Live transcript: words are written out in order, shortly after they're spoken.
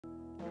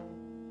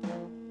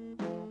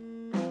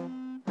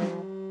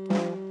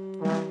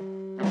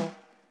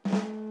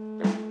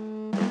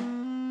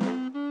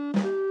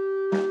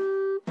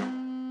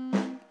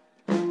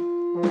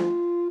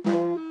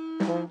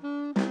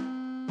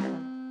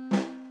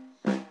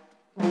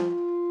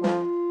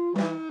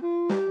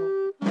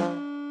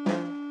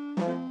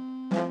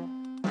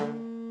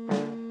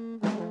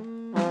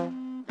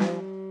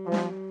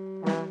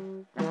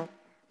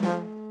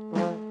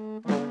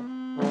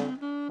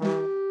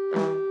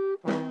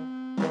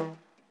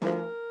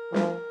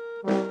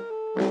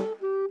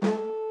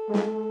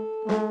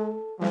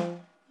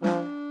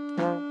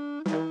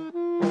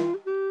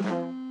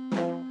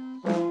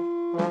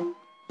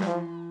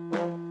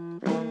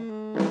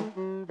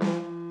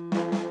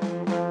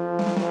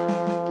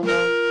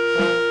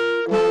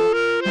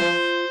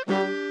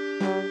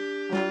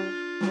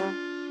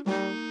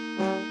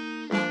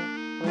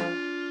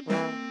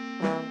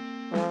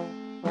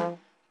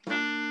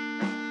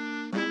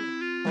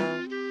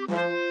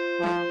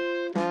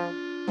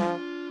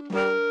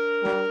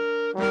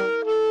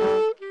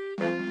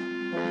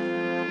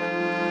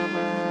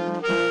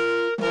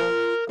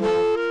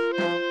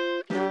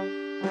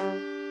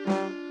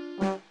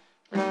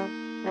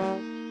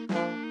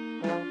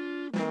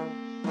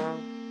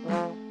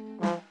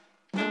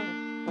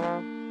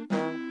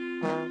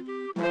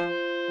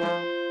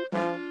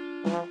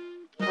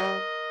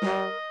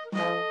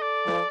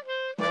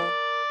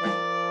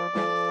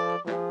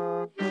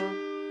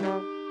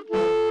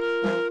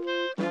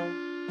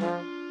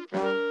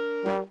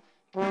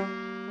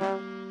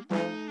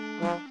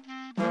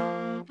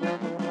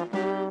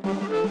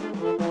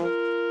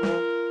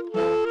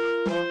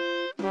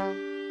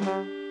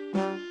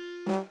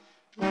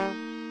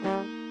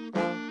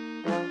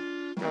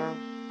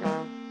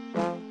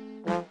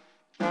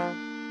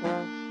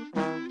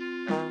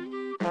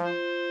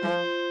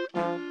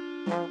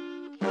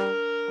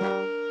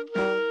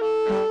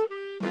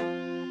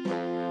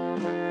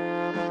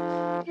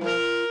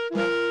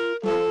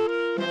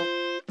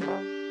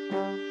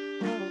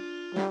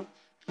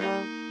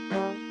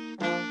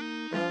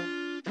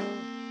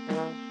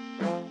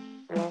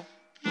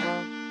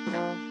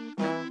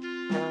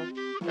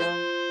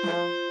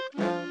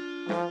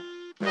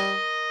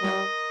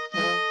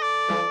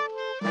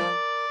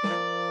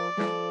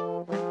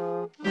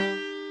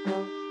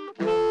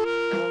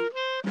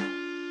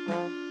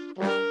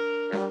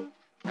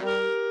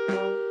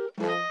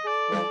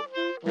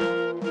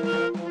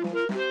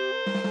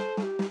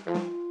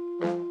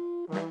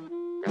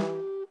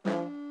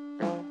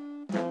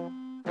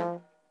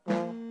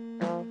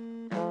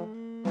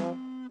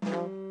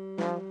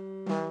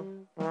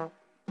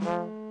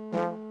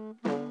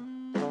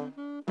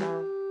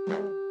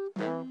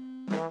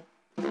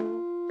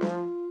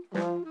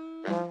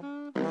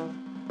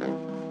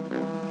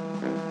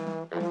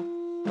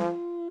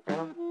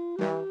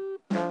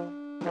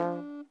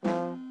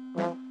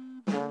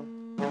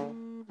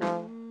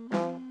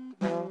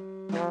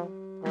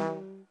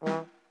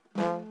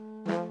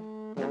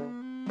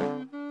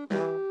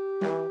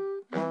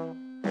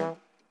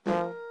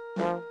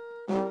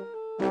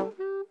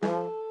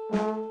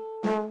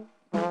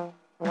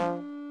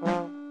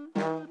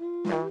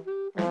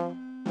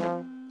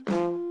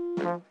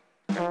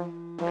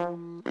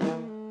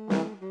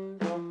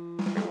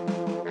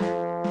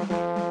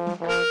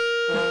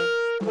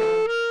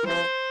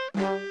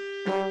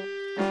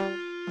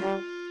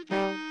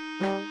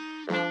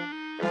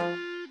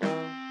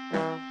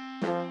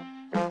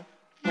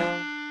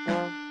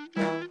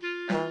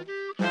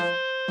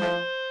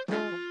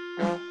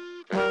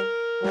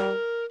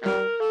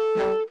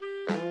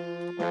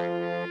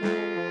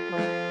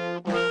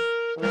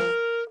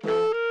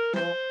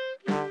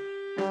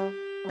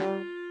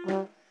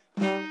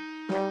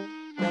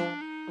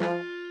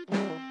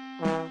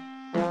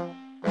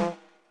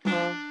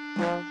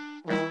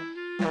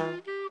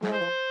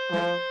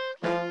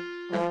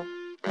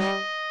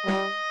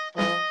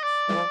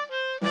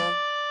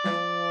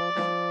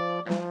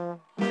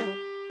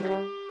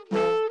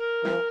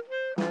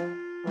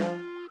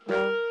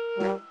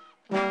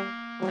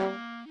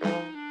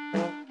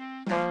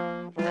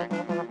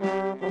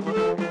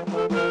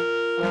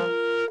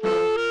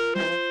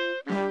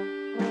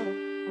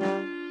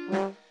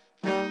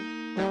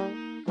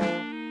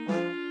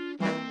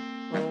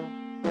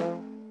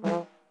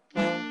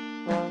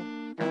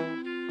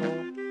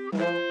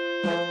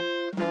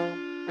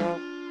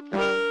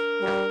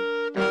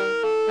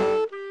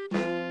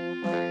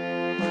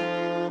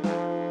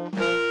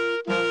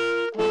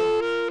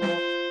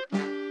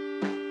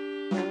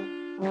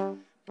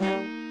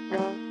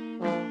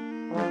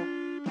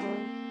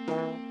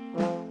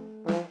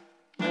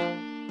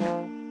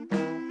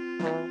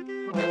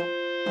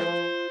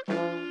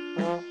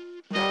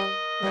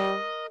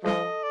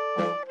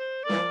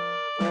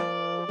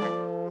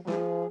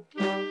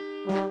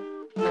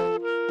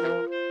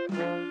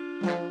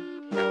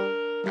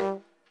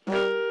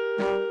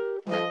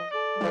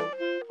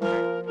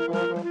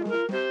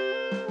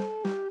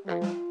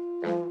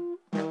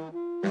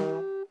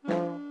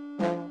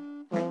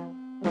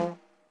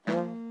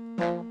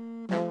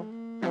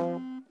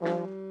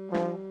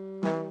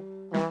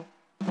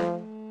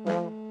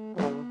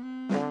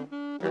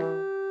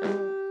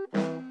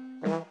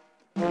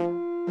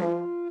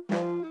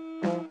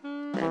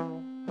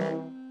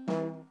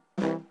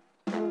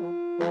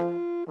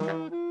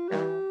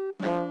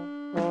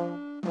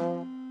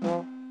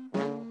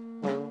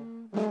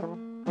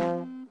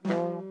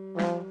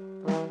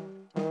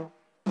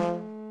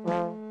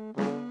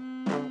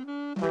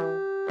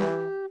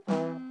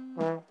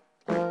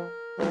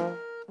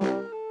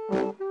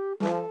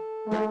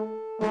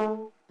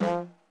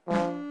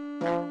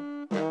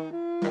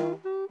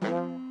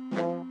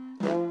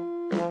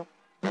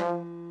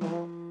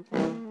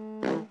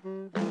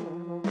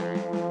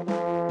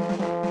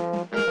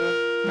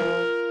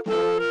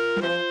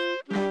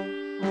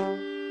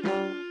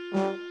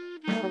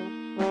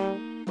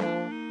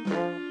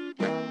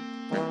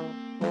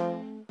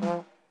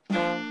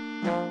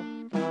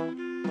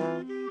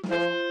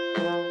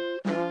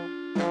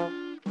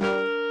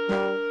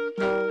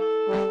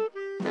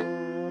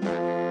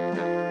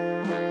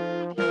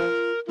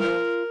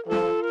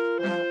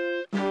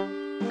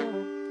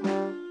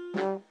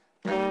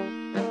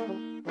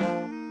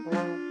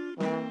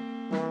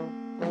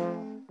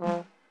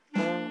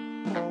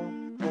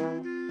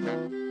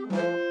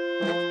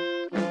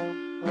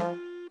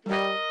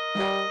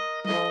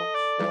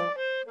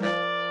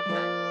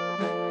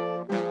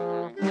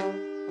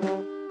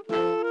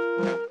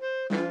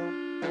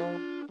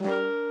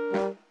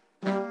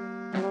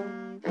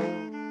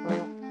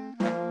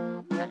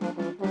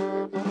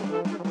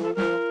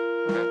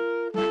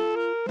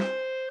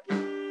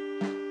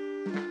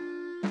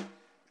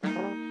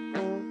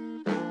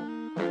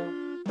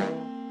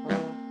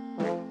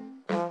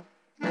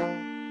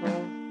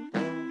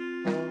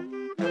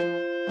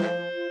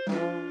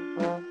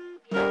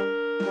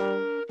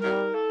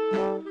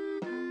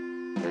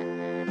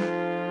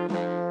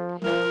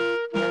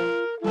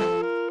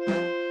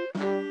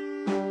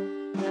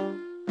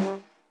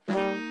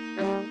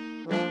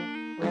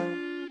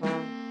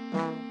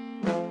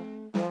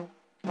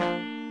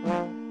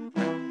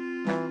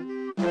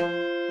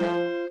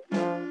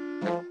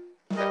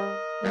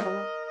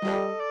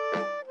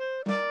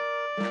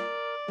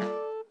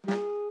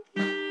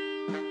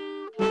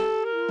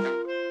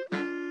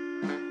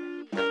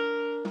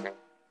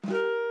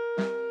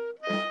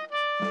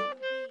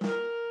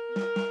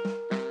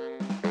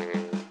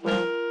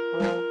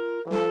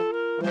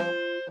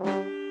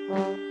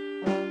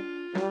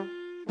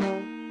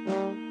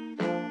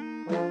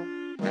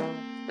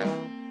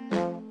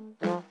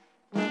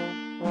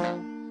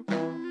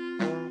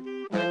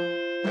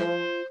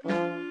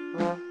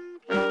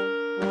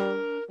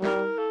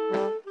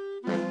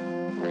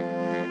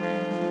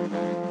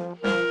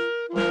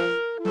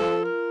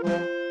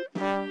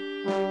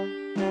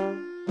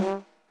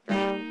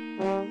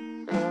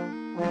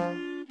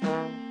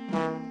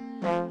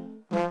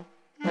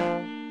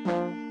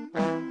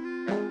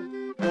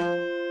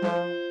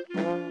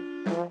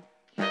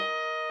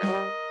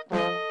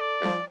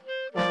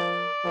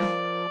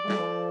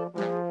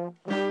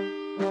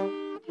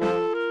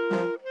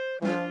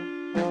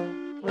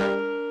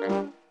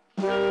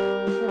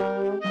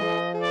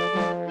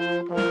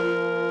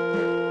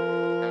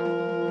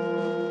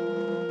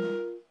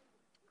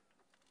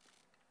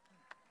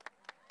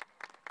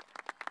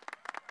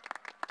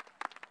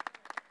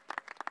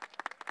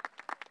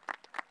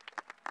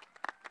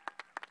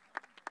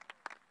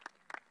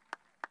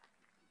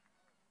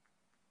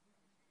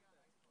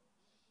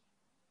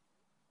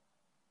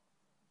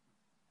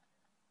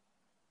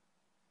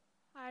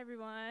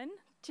everyone.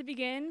 To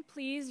begin,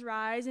 please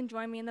rise and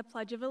join me in the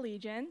Pledge of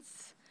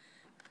Allegiance.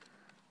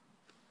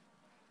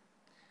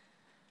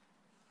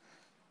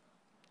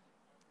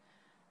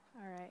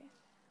 All right.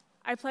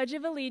 I pledge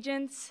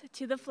allegiance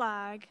to the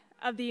flag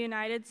of the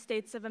United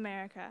States of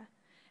America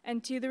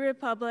and to the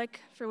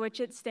republic for which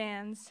it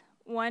stands,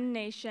 one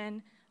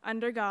nation,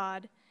 under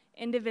God,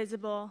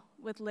 indivisible,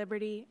 with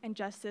liberty and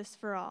justice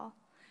for all.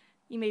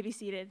 You may be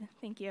seated.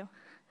 Thank you.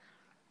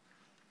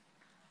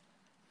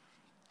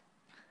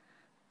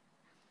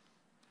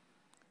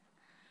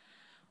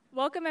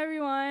 Welcome,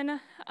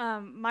 everyone.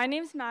 My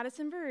name is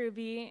Madison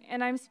Berube,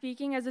 and I'm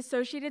speaking as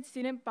Associated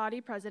Student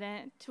Body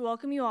President to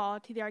welcome you all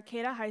to the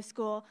Arcata High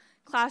School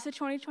Class of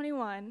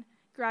 2021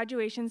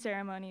 graduation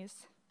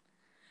ceremonies.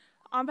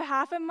 On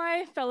behalf of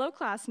my fellow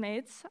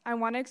classmates, I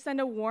want to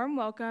extend a warm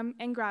welcome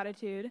and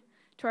gratitude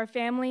to our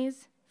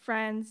families,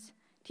 friends,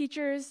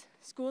 teachers,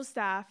 school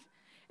staff,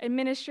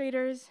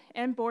 administrators,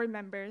 and board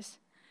members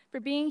for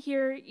being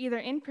here either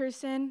in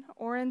person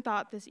or in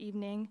thought this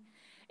evening,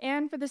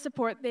 and for the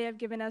support they have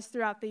given us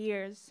throughout the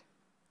years.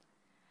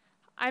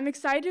 I'm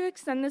excited to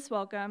extend this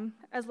welcome,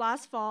 as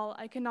last fall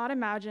I could not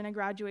imagine a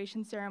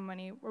graduation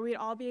ceremony where we'd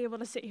all be able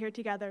to sit here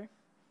together.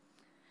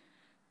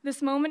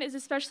 This moment is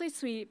especially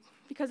sweet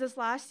because this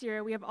last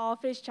year we have all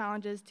faced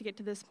challenges to get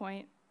to this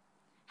point.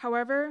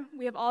 However,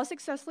 we have all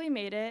successfully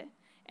made it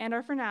and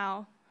are for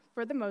now,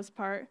 for the most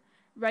part,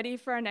 ready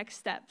for our next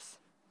steps.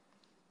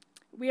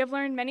 We have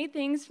learned many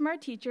things from our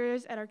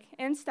teachers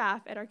and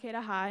staff at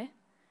Arcata High.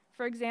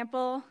 For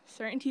example,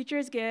 certain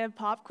teachers give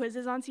pop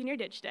quizzes on senior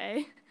ditch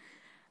day.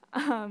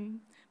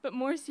 But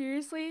more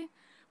seriously,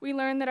 we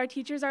learned that our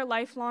teachers are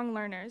lifelong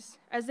learners,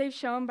 as they've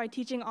shown by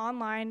teaching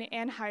online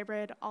and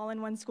hybrid all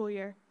in one school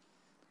year.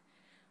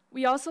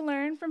 We also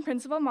learned from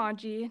Principal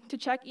Manji to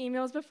check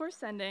emails before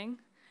sending,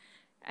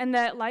 and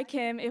that, like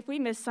him, if we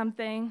miss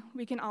something,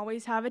 we can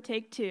always have a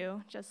take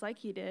two, just like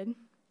he did.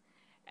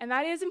 And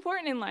that is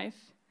important in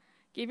life.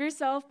 Give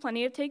yourself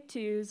plenty of take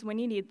twos when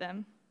you need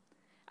them.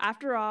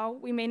 After all,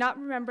 we may not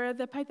remember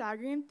the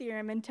Pythagorean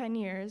theorem in 10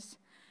 years,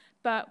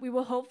 but we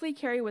will hopefully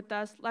carry with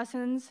us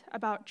lessons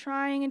about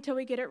trying until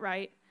we get it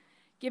right,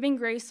 giving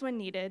grace when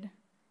needed,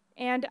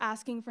 and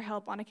asking for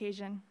help on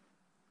occasion.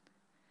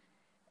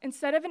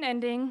 Instead of an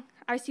ending,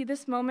 I see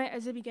this moment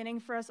as a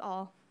beginning for us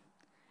all.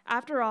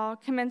 After all,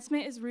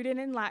 commencement is rooted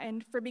in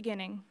Latin for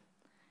beginning.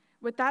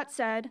 With that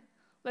said,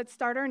 let's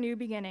start our new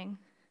beginning.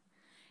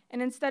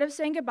 And instead of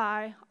saying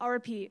goodbye, I'll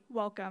repeat,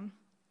 welcome.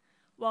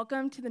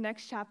 Welcome to the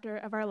next chapter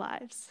of our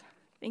lives.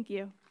 Thank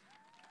you.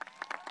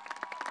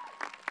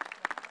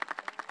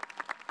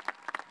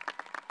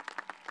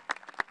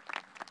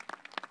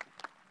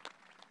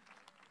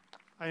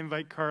 I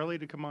invite Carly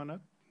to come on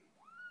up.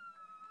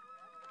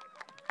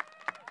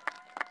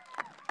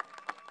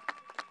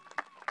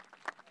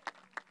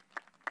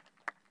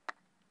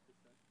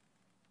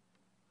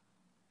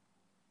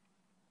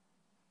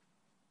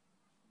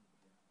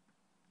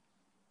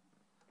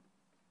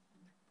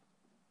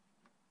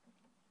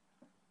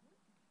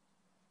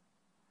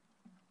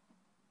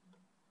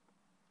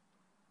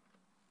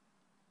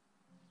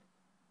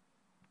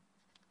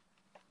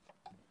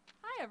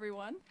 Hi,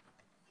 everyone.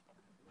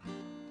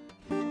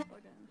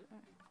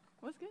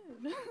 What's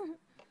good?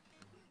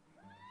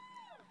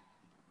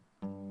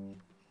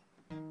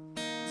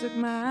 Took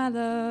my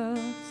love,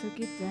 took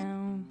it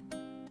down.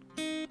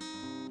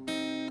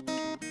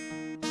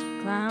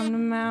 Climbed a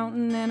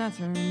mountain and I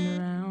turned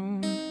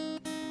around.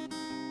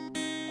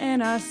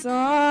 And I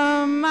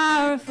saw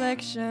my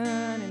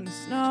reflection in the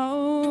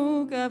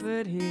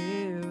snow-covered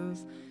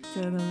hills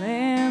till the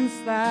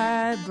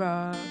landslide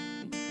brought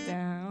me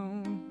down.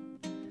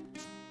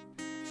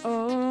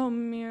 Oh,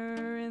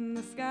 mirror in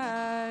the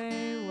sky,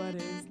 what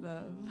is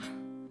love?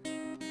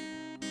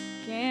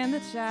 Can the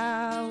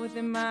child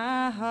within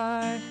my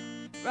heart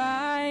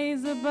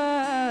rise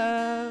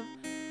above?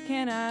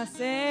 Can I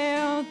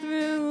sail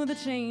through the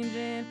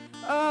changing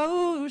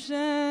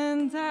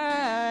ocean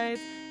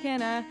tides?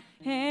 Can I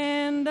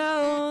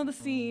handle the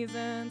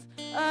seasons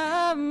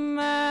of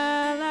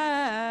my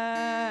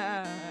life?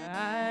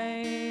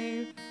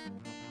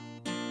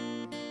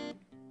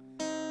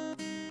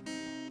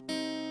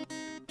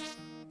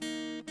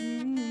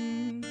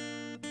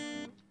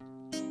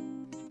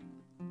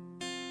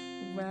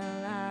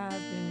 Well,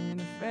 I've been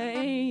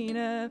afraid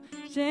of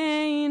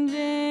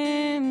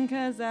changing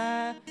 'cause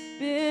I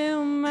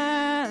built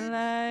my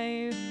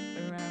life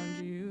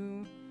around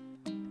you.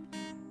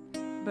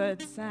 But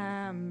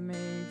time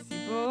makes you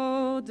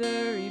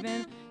bolder,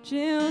 even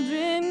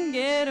children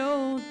get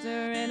older,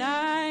 and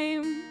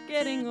I'm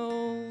getting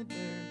older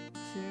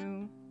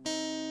too.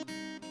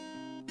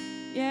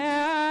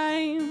 Yeah,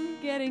 I'm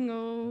getting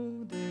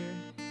older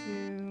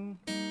too.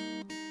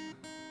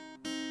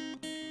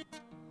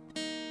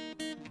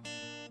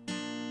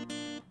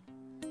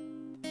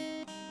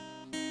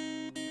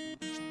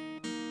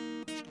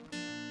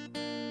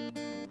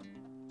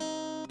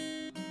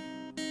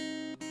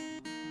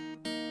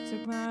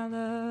 Took my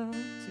love,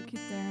 took it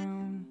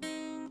down.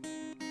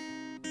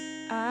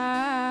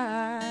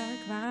 I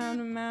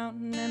climbed a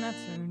mountain and I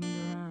turned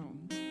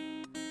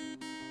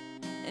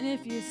And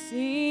if you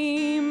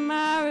see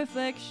my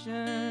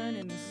reflection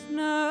in the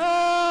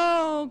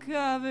snow-covered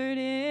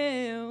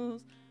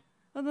hills,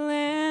 well, the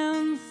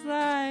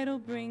landslide will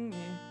bring you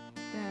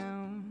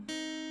down.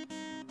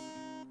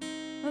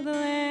 Well, the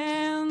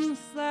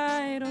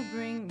landslide will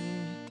bring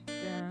you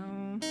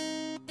down.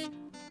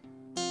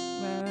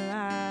 Well,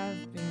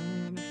 I've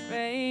been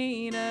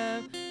afraid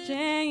of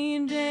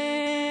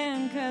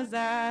changing, 'cause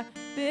I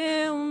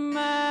built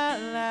my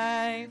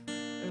life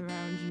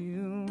around you.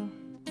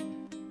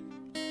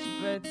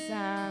 But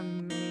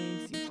time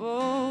makes you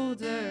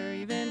bolder,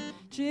 even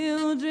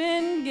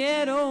children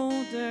get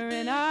older,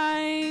 and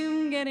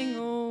I'm getting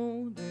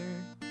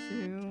older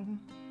too.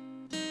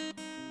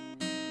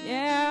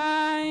 Yeah,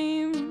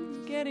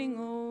 I'm getting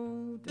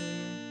older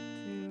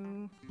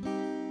too.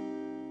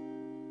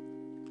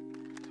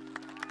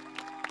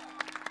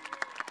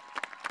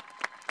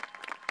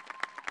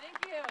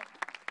 Thank you.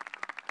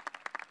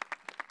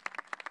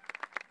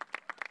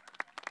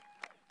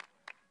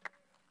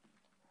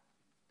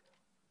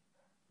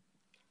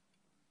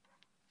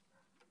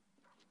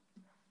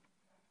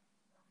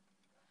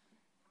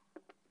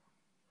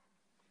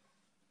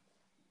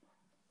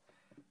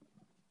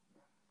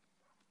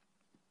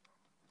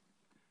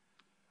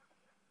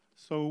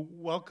 So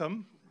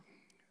welcome.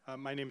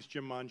 My name is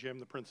Jim Monge. I'm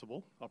the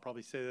principal. I'll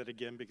probably say that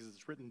again because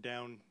it's written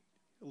down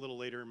a little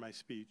later in my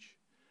speech.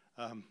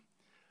 The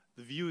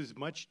view is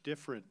much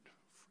different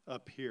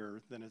up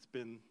here than it's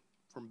been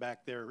from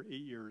back there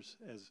 8 years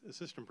as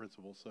assistant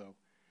principal, so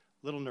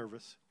a little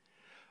nervous.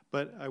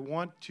 But I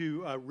want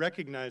to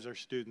recognize our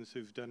students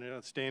who've done an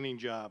outstanding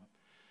job.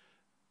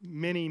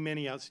 Many,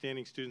 many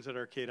outstanding students at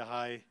Arcata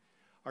High.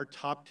 Our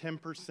top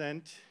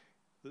 10%,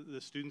 the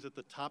students at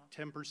the top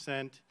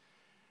 10%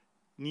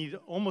 need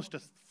almost a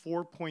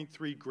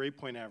 4.3 grade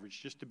point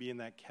average just to be in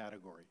that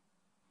category.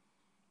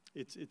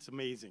 It's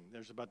amazing.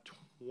 There's about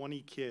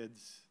 20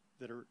 kids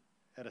that are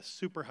at a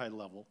super high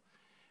level,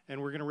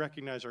 and we're going to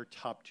recognize our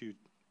top 2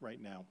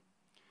 right now.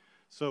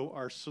 So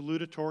our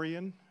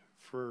salutatorian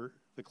for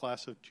the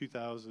class of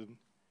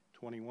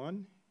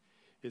 2021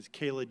 is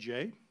Kayla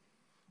J.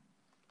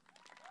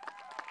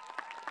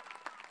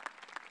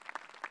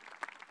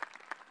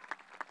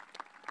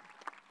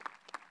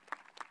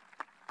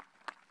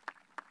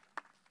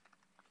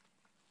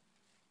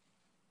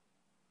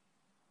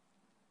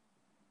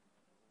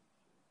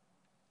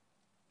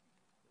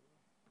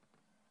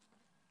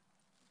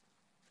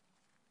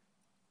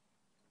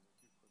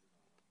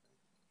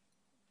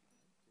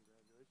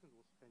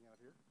 We'll hang out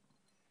here.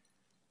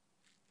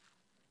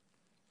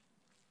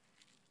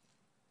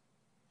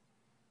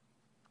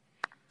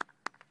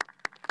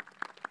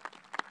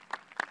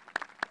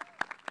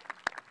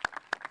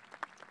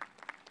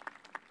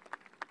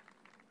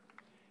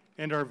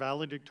 And our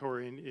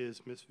valedictorian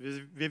is Miss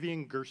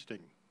Vivian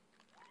Gersting.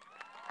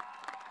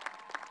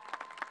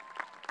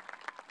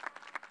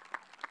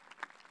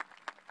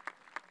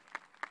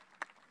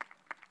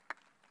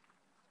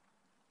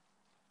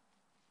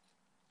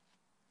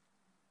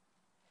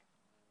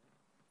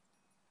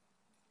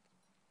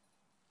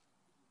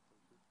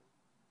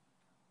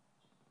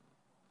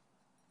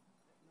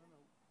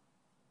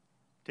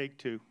 Take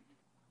 2.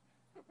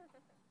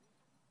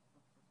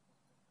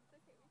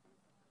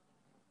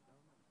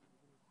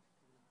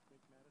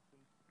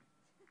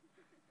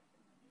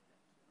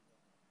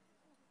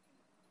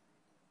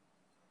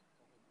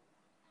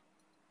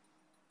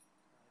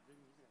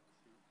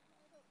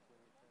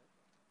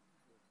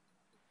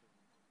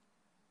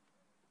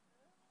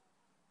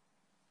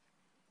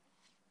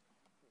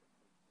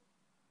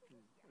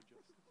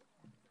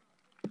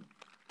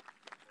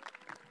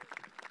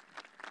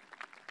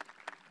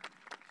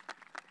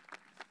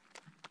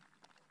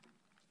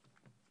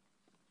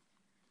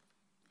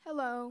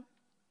 Hello,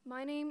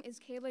 my name is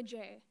Kayla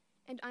J.,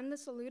 and I'm the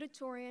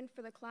salutatorian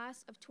for the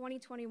class of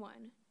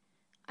 2021.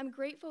 I'm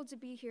grateful to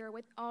be here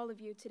with all of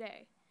you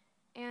today.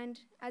 And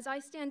as I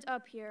stand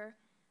up here,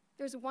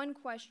 there's one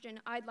question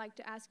I'd like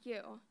to ask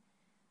you.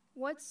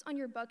 What's on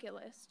your bucket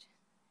list?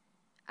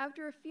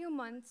 After a few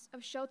months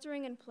of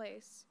sheltering in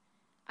place,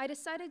 I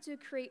decided to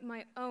create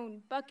my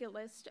own bucket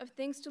list of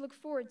things to look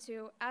forward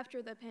to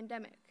after the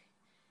pandemic.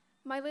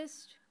 My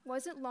list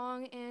wasn't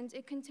long, and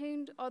it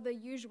contained all the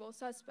usual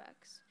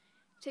suspects.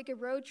 Take a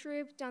road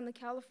trip down the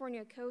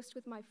California coast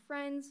with my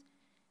friends,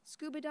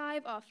 scuba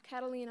dive off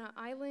Catalina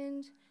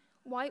Island,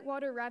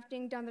 whitewater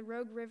rafting down the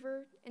Rogue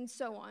River, and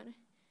so on.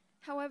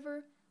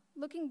 However,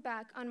 looking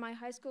back on my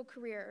high school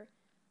career,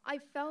 I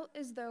felt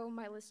as though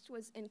my list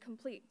was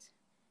incomplete.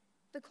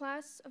 The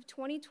class of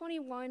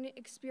 2021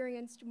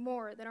 experienced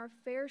more than our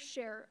fair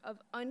share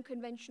of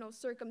unconventional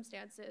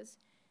circumstances,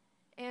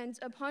 and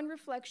upon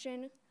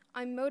reflection,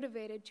 I'm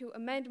motivated to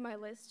amend my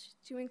list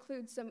to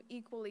include some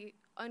equally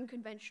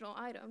unconventional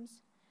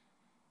items.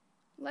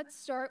 Let's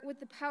start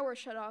with the power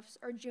shutoffs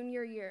our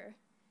junior year.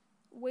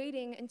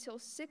 Waiting until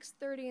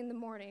 6:30 in the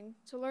morning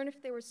to learn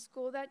if there was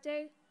school that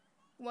day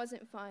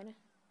wasn't fun.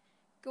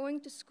 Going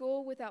to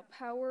school without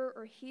power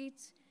or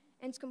heat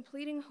and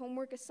completing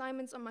homework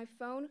assignments on my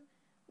phone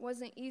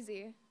wasn't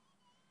easy.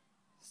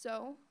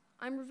 So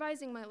I'm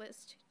revising my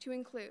list to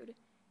include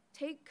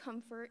take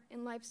comfort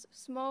in life's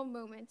small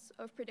moments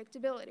of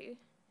predictability.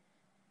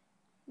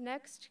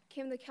 Next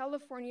came the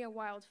California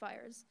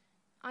wildfires.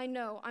 I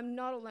know I'm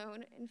not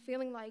alone in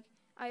feeling like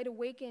I had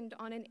awakened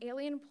on an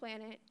alien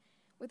planet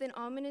with an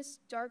ominous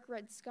dark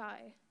red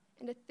sky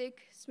and a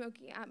thick,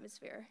 smoky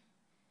atmosphere.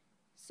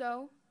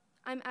 So,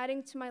 I'm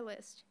adding to my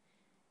list.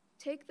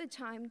 Take the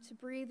time to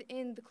breathe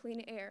in the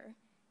clean air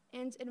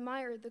and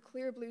admire the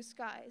clear blue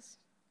skies.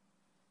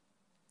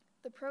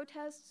 The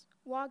protests,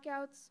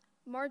 walkouts,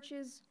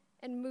 marches,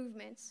 and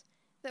movements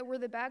that were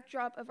the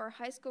backdrop of our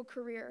high school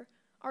career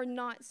are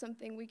not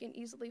something we can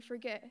easily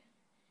forget.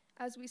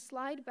 As we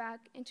slide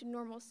back into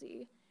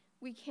normalcy,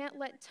 we can't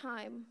let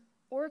time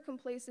or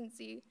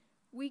complacency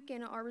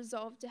weaken our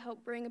resolve to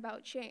help bring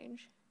about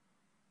change.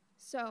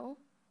 So,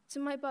 to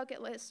my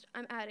bucket list,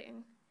 I'm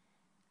adding,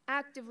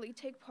 actively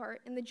take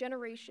part in the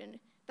generation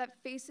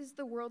that faces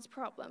the world's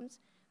problems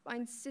by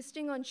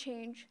insisting on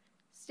change,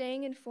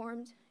 staying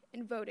informed,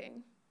 and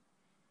voting.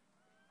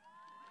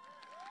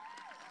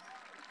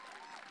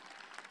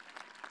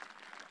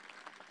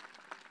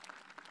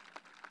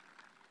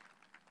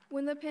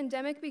 When the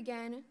pandemic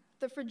began,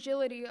 the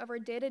fragility of our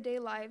day-to-day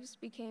lives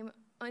became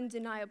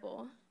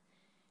undeniable.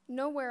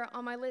 Nowhere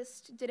on my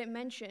list did it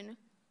mention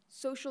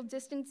social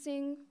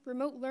distancing,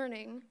 remote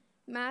learning,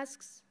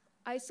 masks,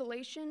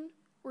 isolation,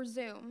 or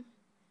Zoom.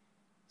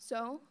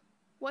 So,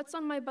 what's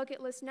on my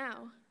bucket list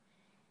now?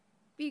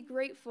 Be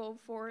grateful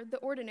for the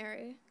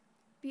ordinary.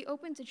 Be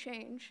open to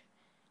change.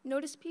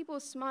 Notice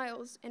people's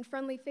smiles and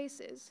friendly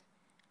faces.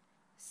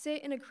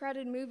 Sit in a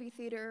crowded movie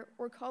theater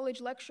or college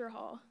lecture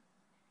hall.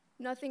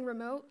 Nothing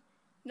remote,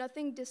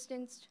 nothing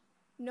distanced,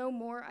 no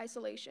more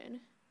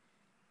isolation.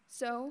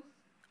 So,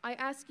 I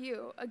ask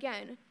you,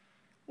 again,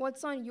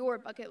 what's on your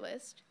bucket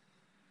list?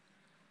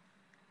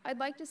 I'd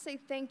like to say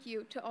thank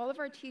you to all of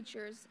our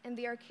teachers and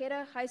the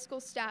Arcata High School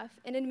staff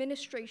and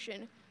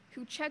administration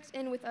who checked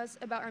in with us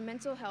about our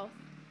mental health,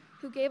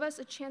 who gave us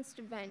a chance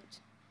to vent,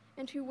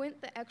 and who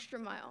went the extra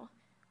mile.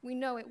 We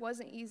know it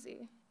wasn't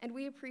easy, and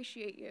we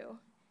appreciate you.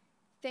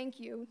 Thank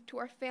you to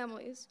our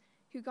families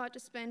who got to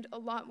spend a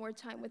lot more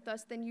time with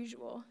us than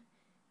usual.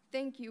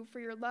 Thank you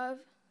for your love,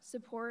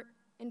 support,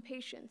 and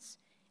patience.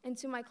 And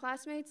to my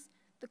classmates,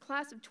 the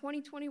class of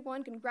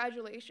 2021,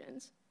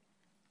 congratulations.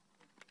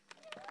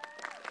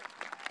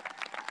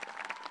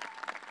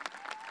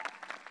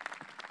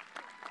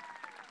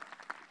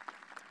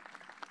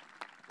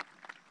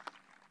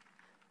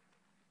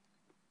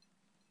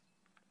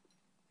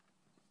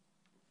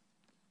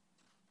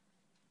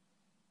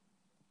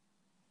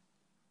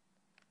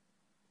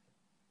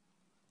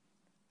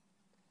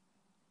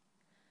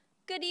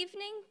 Good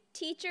evening,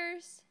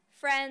 teachers,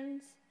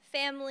 friends,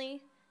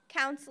 family,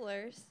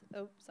 counselors,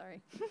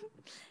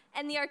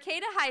 and the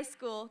Arcata High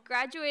School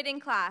graduating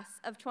class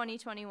of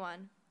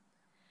 2021.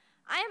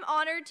 I am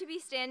honored to be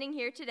standing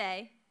here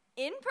today,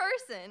 in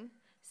person,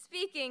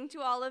 speaking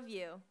to all of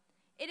you.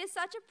 It is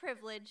such a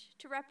privilege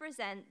to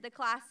represent the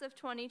class of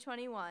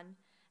 2021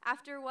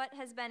 after what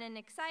has been an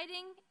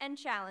exciting and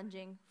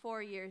challenging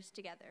 4 years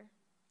together.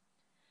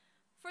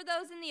 For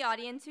those in the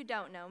audience who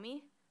don't know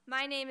me,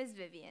 my name is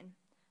Vivian.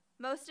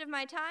 Most of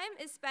my time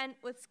is spent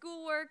with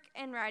schoolwork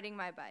and riding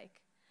my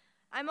bike.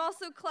 I'm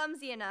also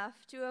clumsy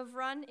enough to have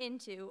run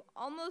into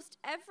almost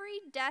every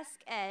desk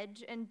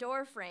edge and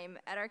door frame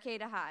at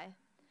Arcata High.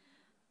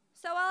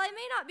 So while I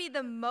may not be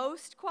the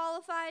most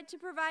qualified to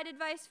provide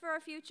advice for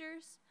our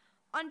futures,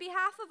 on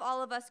behalf of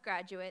all of us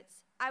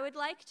graduates, I would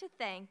like to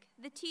thank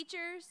the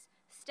teachers,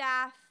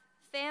 staff,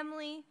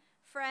 family,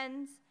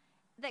 friends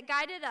that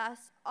guided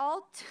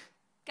all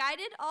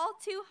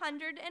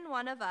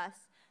 201 of us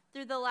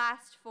through the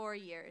last 4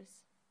 years.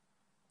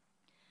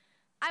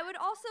 I would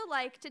also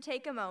like to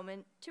take a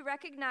moment to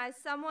recognize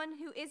someone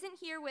who isn't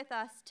here with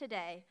us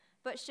today,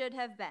 but should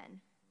have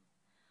been.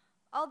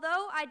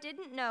 Although I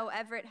didn't know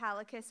Everett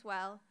Hallekus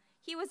well,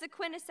 he was a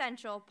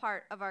quintessential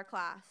part of our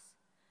class.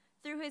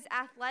 Through his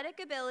athletic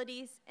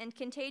abilities and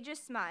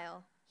contagious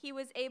smile, he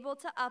was able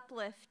to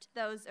uplift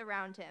those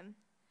around him.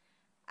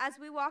 As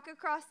we walk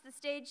across the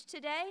stage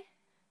today,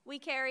 we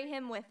carry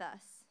him with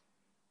us.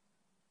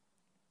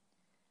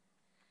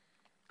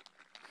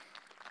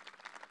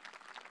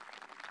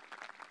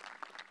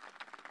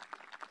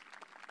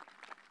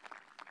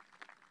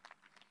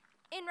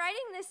 In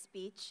writing this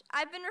speech,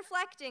 I've been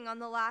reflecting on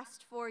the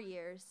last 4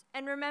 years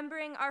and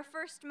remembering our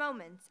first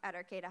moments at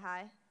Arcata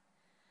High.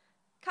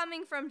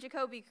 Coming from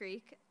Jacoby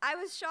Creek, I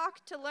was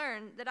shocked to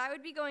learn that I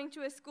would be going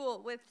to a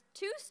school with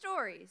 2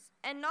 stories,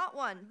 and not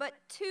 1, but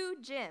 2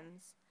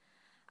 gyms.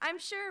 I'm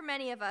sure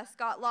many of us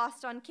got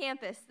lost on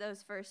campus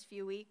those first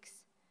few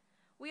weeks.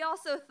 We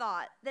also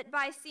thought that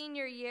by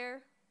senior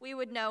year, we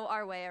would know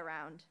our way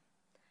around.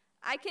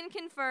 I can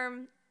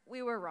confirm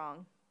we were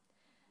wrong.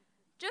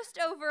 Just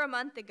over a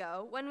month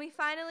ago, when we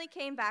finally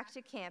came back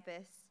to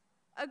campus,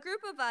 a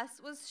group of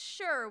us was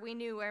sure we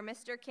knew where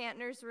Mr.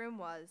 Cantner's room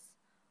was,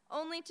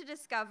 only to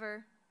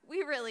discover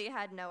we really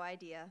had no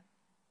idea.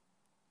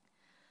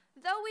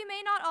 Though we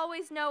may not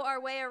always know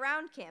our way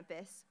around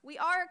campus, we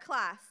are a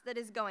class that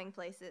is going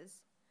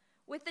places.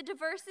 With the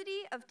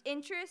diversity of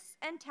interests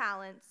and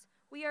talents,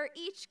 we are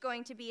each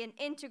going to be an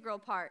integral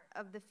part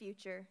of the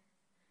future.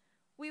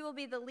 We will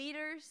be the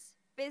leaders,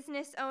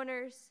 business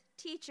owners,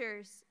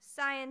 teachers,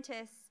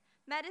 scientists,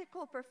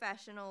 medical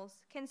professionals,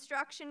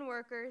 construction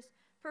workers,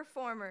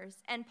 performers,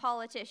 and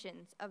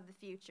politicians of the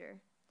future.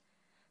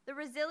 The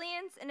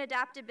resilience and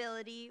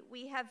adaptability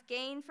we have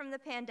gained from the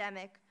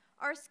pandemic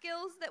are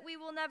skills that we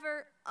will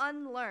never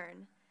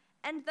unlearn.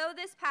 And though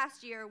this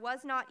past year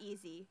was not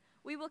easy,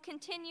 we will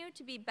continue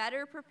to be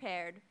better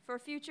prepared for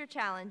future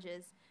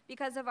challenges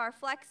because of our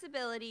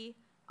flexibility,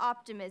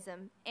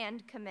 optimism,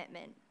 and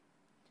commitment.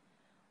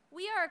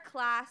 We are a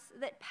class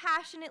that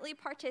passionately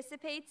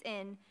participates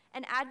in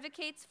and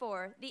advocates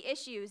for the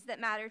issues that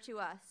matter to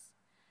us.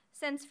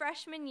 Since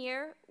freshman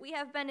year, we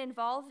have been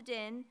involved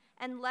in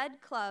and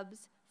led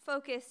clubs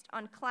focused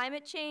on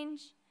climate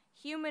change,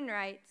 human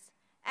rights,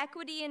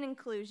 equity and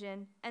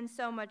inclusion, and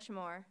so much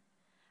more.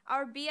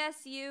 Our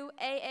BSU,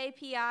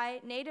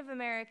 AAPI, Native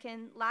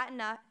American,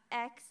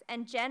 Latinx,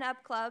 and Gen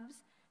Up clubs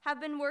have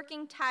been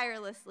working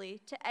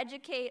tirelessly to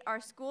educate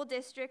our school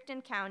district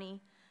and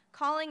county,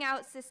 calling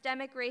out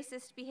systemic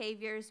racist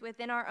behaviors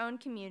within our own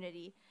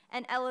community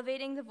and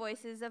elevating the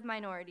voices of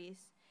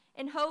minorities,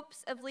 in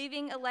hopes of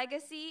leaving a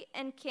legacy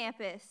and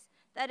campus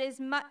that is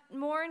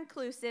more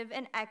inclusive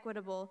and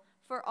equitable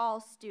for all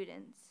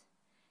students.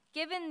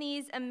 Given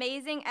these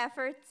amazing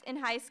efforts in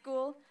high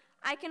school,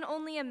 I can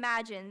only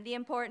imagine the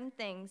important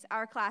things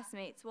our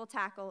classmates will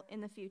tackle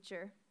in the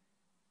future.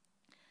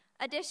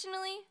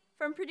 Additionally,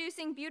 from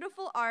producing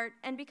beautiful art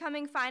and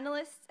becoming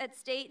finalists at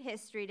State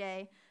History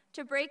Day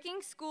to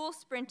breaking school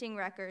sprinting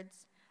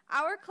records,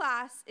 our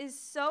class is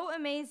so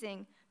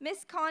amazing.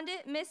 Miss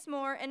Condit, Miss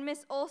Moore, and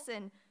Miss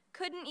Olson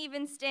couldn't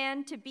even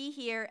stand to be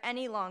here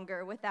any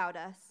longer without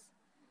us.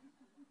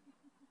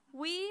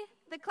 We,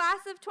 the class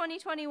of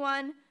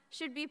 2021,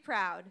 should be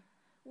proud.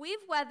 We've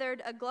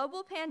weathered a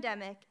global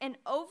pandemic and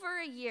over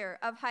a year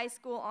of high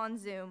school on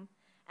Zoom,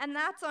 and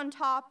that's on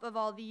top of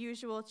all the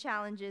usual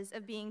challenges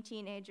of being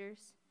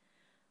teenagers.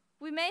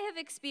 We may have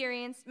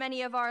experienced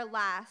many of our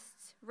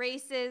lasts,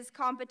 races,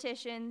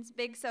 competitions,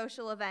 big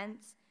social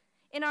events,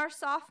 in our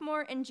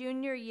sophomore and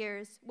junior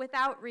years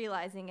without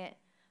realizing it,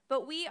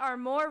 but we are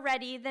more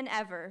ready than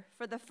ever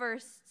for the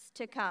firsts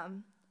to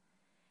come.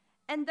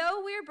 And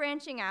though we're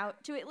branching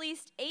out to at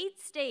least 8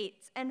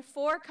 states and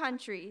 4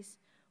 countries,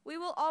 we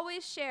will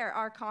always share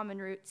our common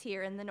roots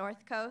here in the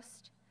North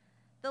Coast.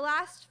 The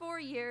last 4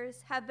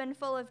 years have been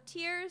full of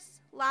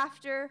tears,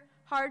 laughter,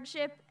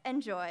 hardship,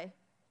 and joy,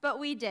 but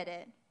we did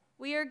it.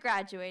 We are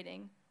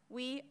graduating.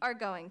 We are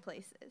going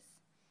places.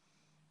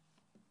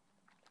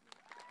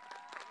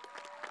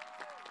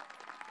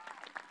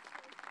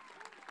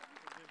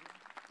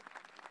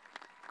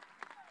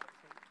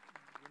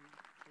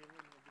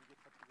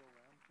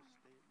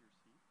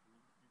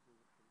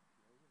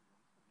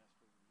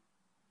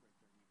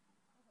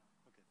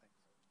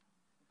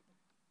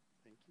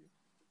 Thank you.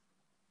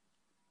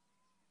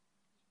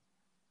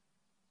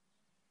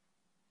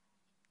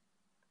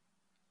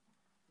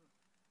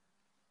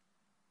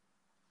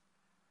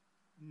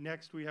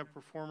 Next, we have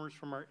performers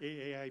from our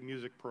AAI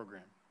music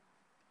program.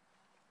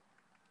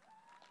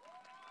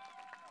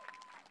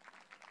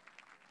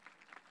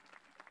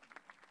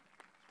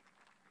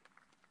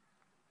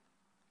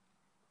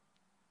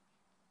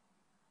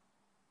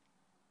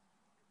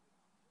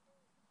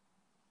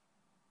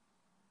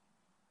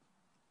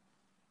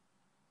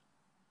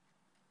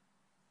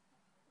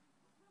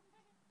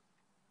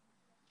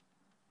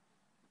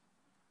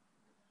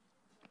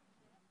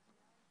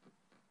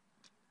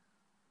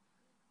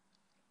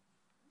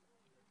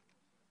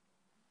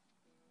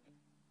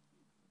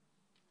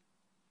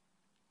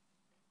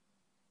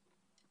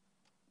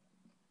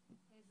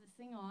 Is this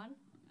thing on?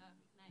 Oh,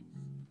 nice.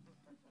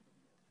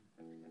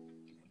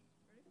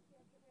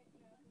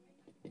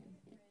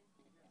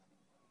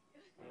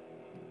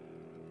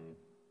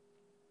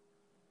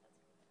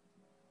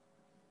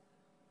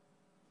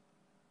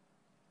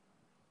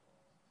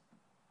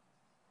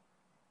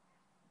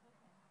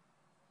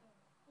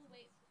 We'll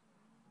wait.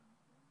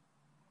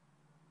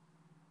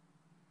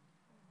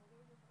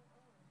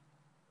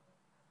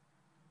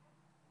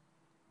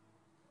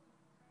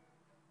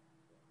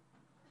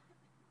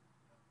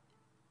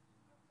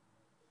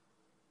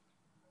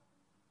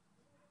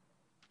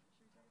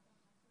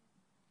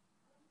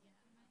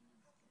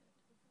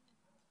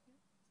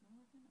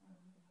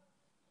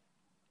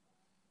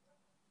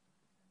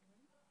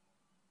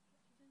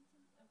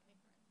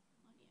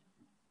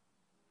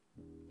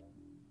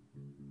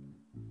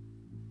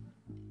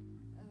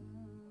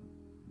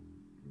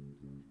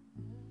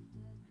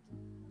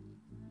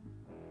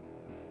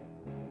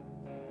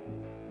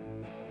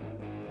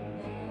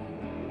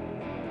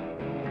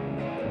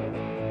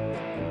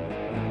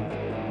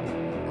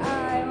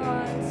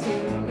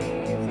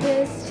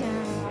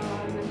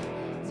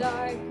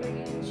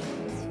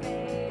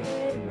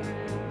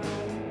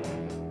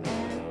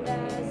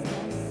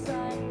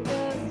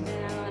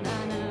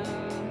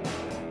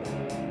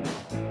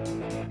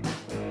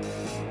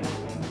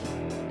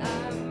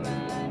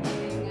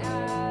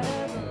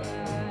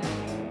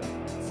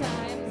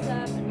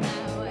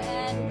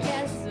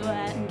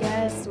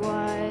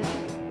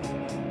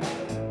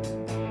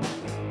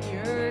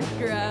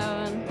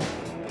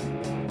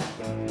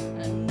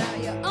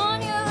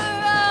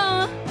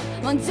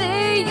 One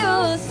day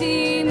you'll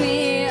see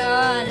me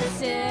on a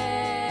stage.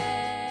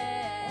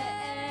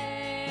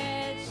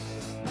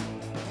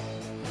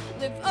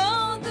 Live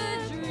all the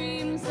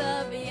dreams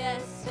of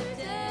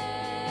yesterday,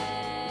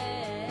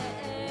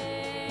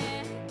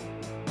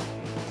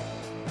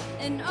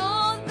 and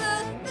all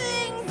the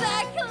things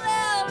that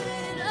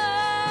clouded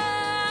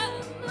up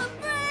my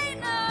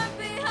brain are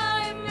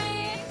behind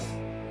me.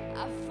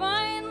 I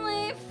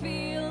finally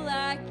feel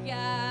like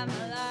I'm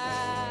alive.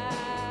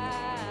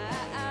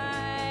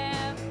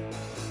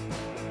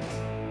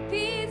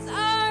 These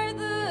are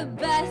the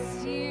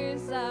best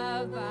years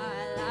of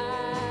our lives.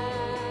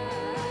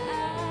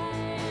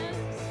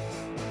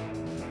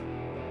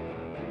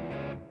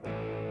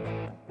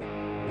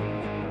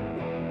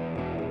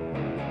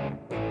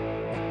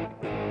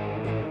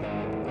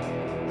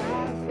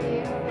 I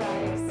feel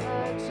like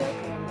such a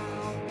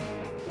clown.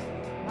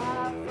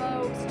 My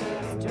folks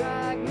just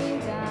drag me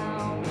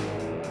down.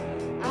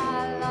 I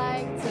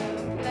like to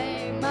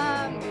play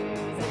my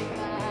music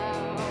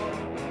loud.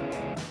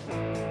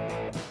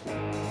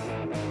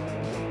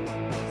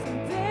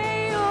 Someday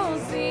you'll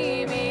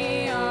see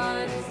me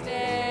on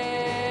stage,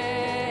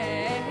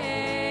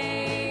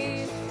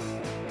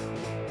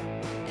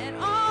 and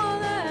all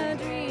the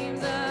dreams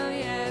of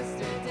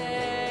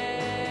yesterday,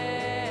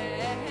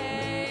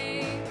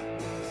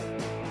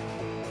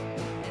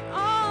 and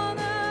all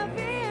the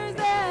fears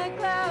that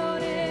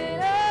clouded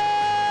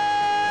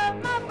up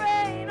my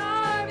brain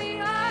are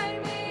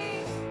behind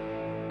me.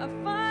 I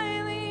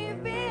finally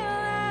feel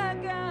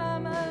like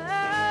I'm alive.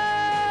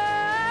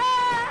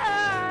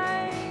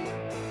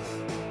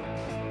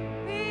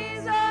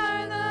 These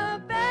are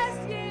the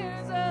best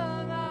years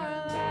of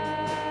our lives.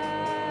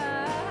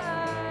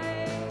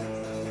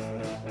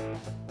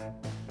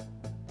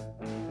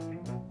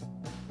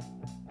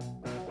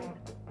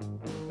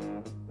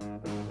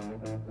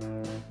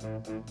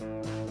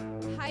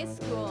 High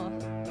school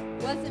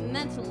wasn't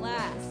meant to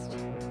last.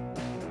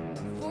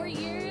 4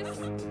 years,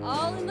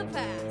 all in the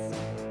past.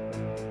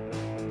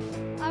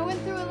 I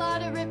went through a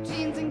lot of ripped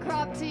jeans and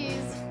crop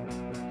tees.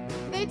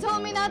 They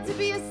told me not to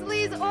be a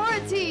sleaze or a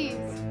tease.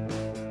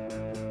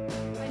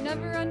 I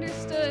never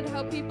understood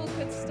how people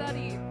could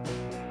study.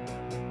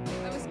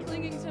 I was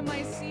clinging to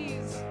my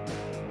C's,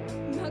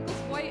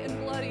 knuckles white and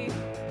bloody.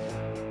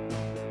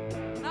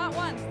 Not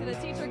once did a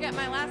teacher get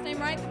my last name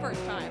right the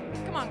first time.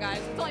 Come on,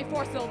 guys, it's only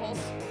 4 syllables.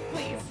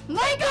 Please.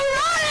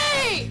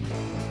 Macaroni!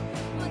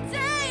 One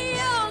day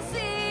you'll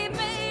see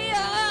me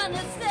on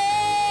the stage.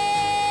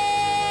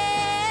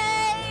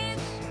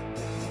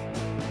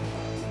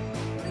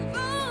 Live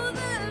all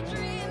the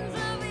dreams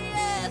of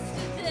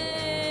yesterday,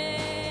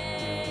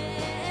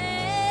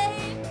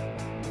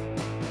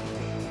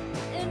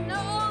 and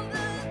all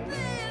the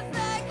things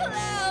that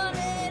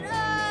clouded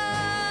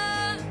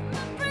up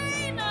my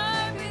brain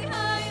are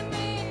behind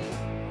me.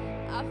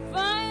 I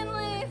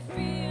finally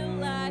feel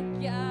like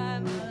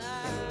I'm alive.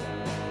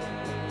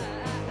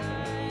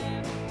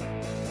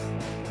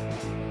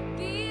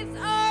 These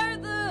are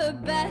the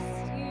best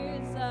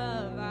years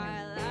of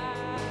our lives.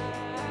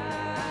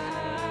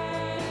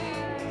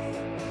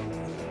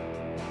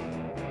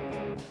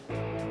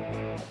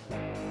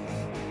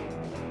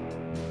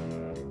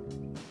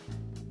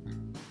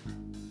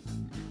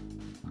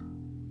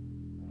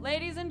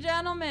 Ladies and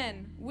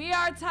gentlemen, we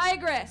are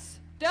Tigress.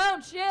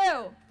 Don't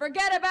you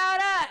forget about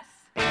us.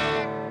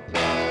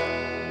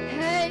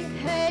 Hey,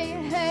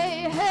 hey,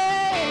 hey,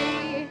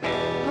 hey.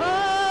 Oh,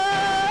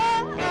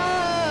 oh,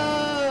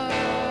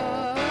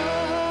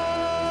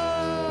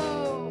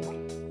 oh.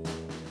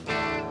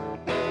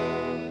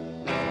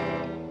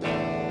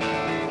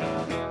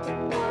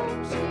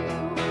 Won't you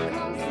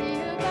come see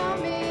about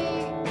me?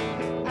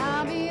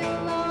 I'll be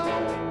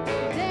alone,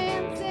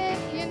 dancing,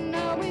 you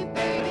know it,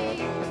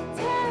 baby.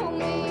 Tell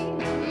me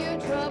your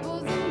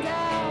troubles and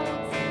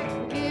doubts.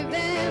 Give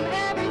them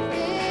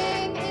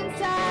everything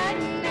inside.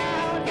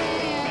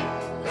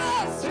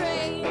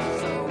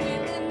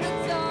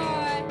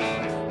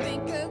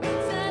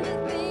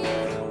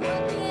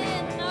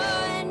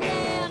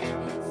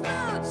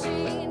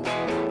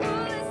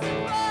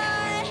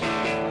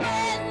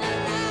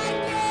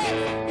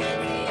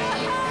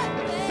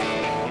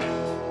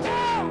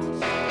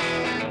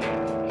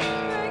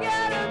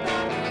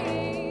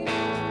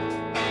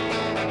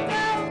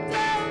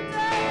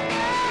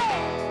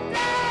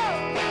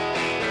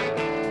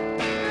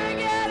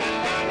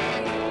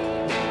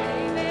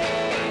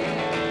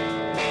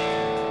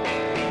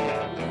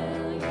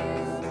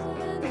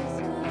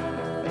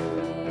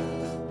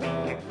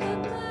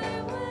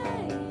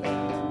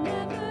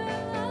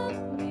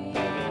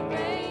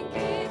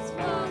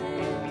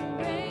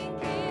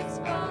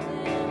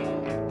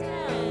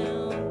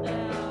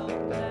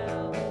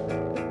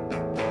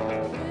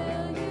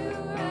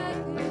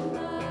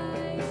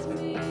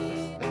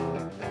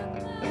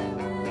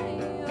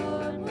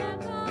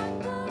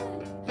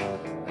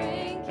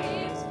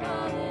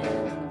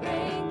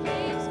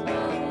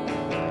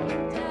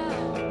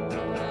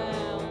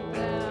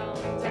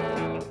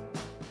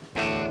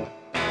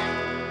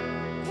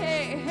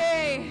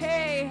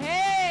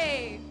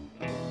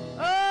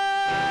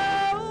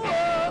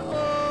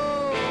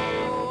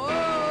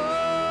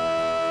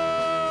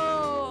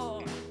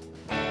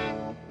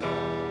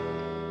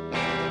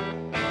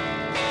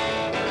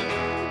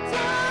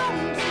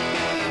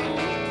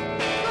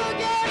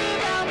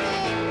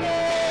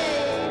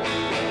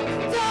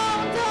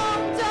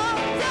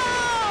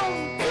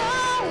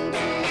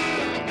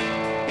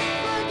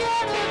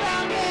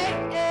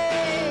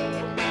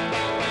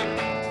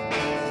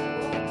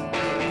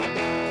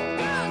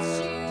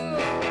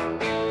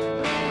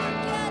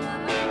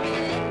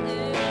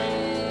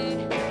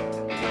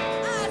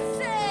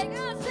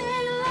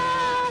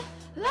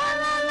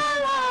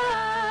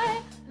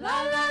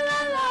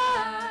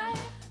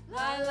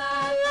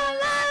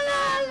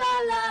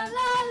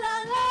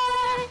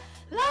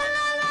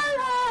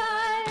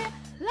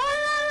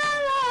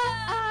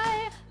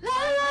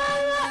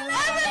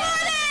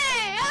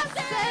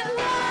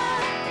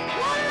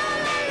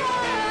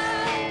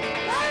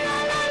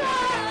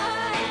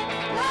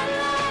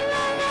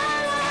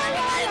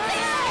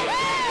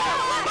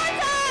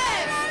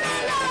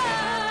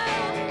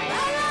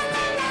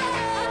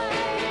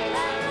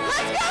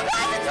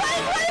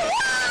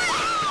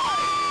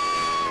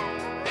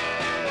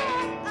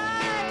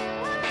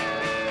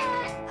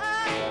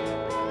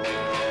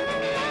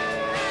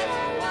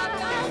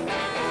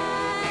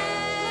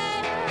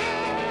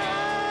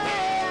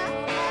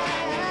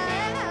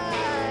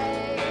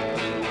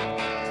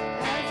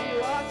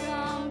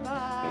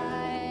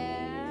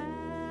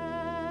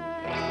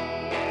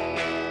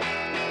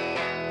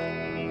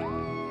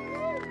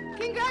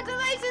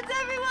 Congratulations,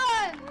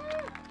 everyone!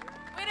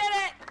 We did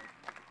it!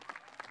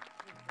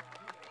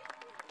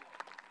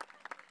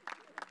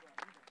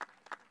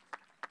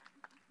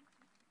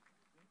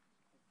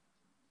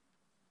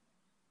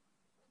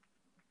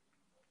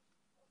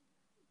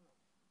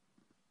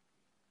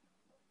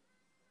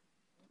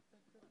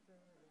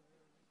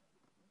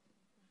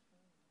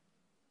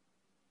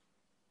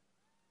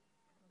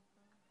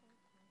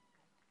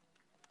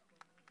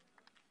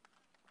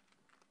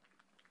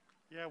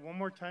 Yeah, one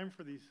more time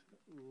for these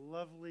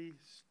lovely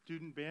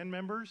student band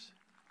members.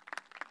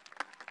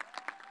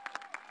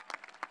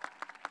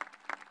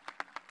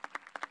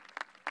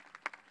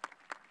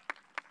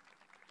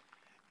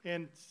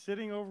 And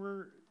sitting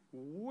over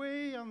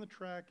way on the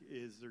track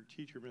is their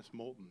teacher, Miss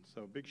Moulton.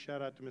 So big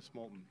shout out to Miss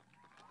Moulton.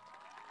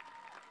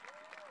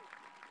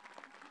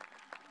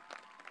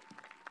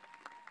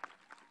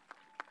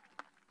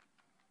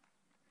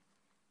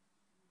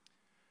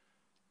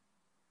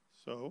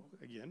 So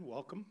again,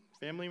 welcome,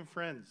 family and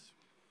friends.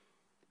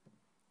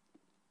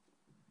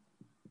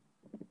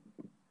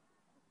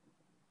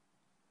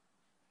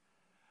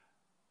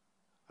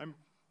 I'm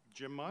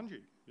Jim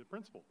Manji, the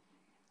principal,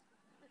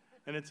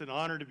 and it's an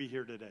honor to be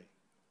here today.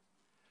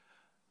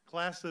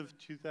 Class of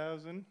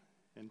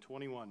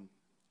 2021,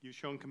 you've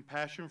shown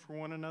compassion for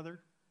one another,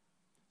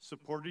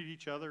 supported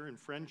each other in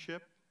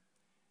friendship,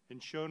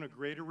 and shown a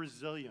greater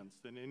resilience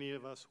than any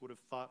of us would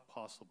have thought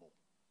possible.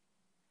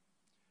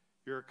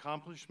 Your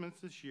accomplishments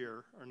this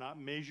year are not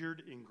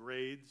measured in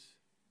grades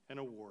and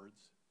awards,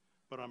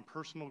 but on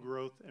personal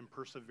growth and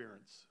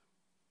perseverance.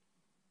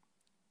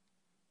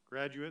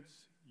 Graduates,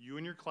 you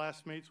and your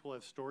classmates will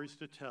have stories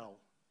to tell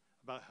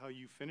about how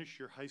you finished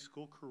your high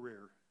school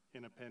career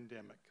in a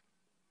pandemic.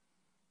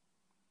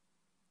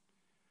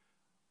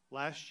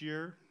 Last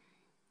year,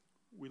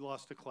 we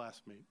lost a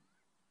classmate,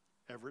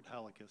 Everett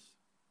Hallekas.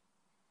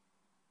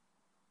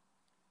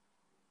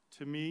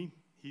 To me,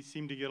 he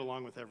seemed to get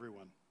along with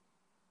everyone,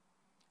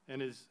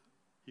 and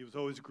he was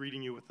always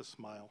greeting you with a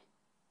smile.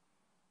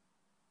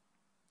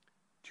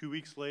 2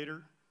 weeks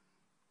later,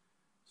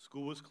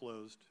 school was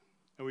closed,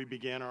 and we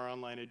began our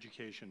online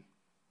education.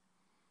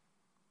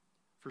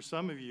 For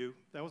some of you,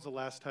 that was the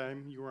last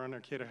time you were on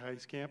Arcata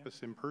High's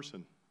campus in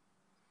person.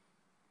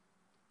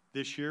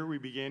 This year, we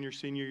began your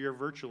senior year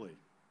virtually.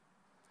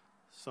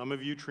 Some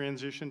of you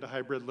transitioned to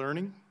hybrid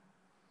learning,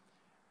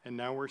 and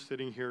now we're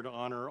sitting here to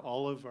honor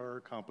all of our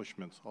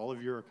accomplishments, all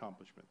of your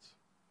accomplishments.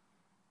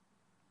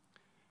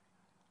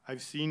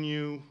 I've seen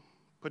you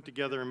put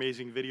together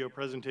amazing video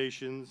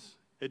presentations,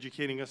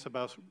 educating us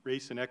about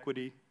race and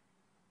equity,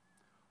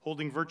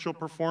 holding virtual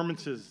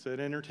performances that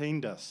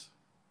entertained us,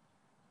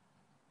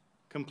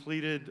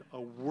 completed a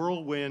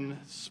whirlwind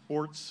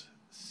sports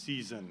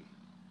season.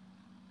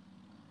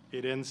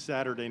 It ends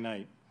Saturday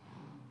night.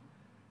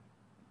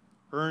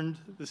 Earned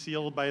the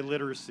seal of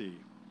biliteracy,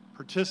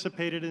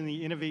 participated in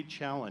the Innovate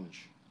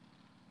Challenge,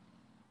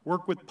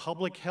 worked with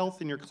public health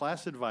and your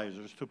class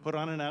advisors to put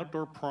on an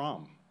outdoor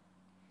prom,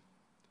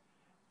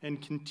 and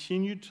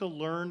continued to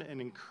learn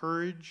and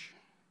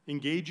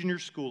engage in your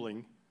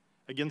schooling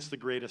against the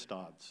greatest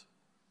odds.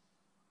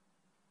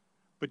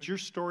 But your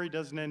story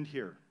doesn't end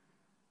here.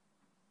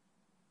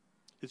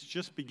 It's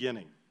just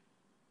beginning,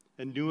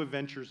 and new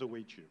adventures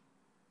await you.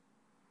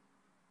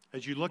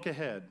 As you look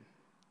ahead,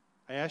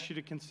 I ask you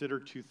to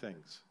consider two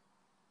things.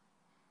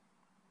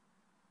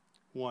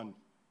 One,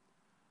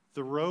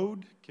 the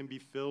road can be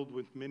filled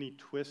with many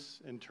twists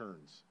and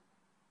turns.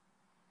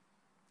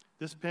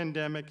 This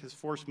pandemic has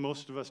forced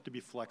most of us to be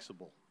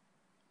flexible,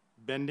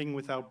 bending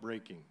without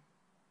breaking.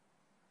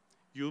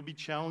 You'll be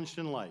challenged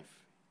in life,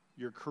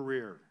 your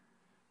career,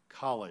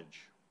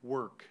 college,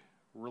 work,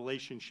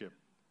 relationship,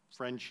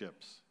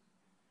 friendships.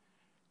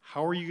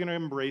 How are you going to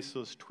embrace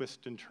those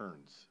twists and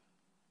turns?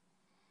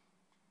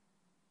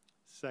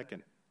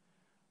 Second,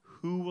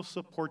 who will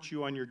support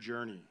you on your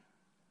journey?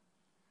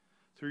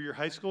 Through your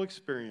high school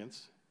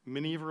experience,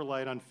 many have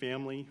relied on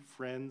family,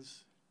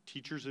 friends,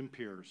 teachers, and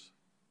peers.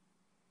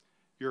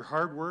 Your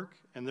hard work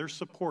and their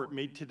support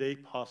made today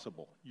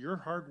possible. Your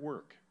hard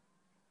work.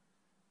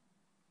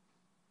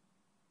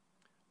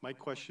 My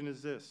question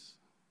is this: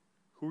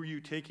 who are you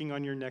taking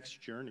on your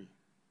next journey?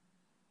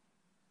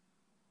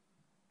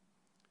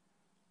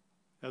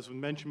 As we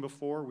mentioned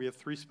before, we have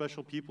three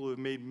special people who have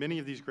made many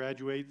of these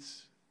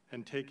graduates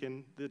and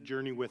taken the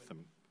journey with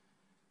them.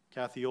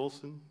 Kathy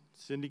Olson,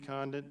 Cindy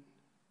Condit,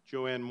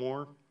 Joanne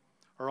Moore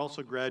are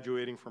also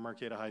graduating from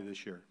Arcata High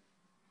this year.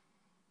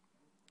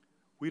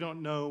 We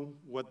don't know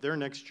what their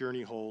next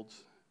journey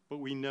holds, but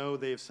we know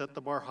they have set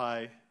the bar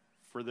high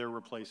for their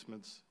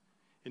replacements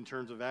in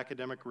terms of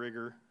academic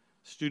rigor,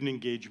 student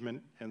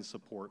engagement, and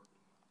support.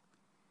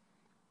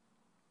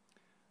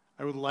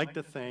 I would like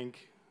to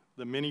thank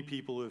the many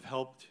people who have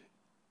helped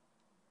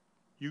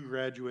you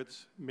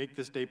graduates make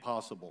this day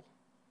possible.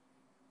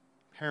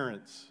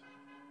 Parents,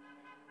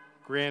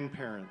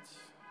 grandparents,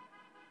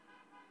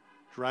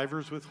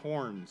 drivers with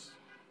horns,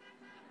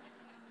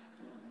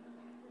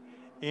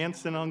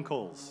 aunts and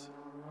uncles,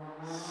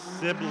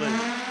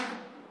 siblings,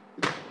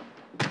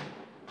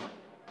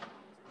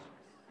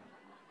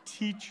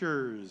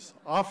 teachers,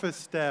 office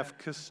staff,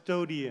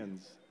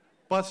 custodians,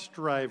 bus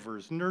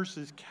drivers,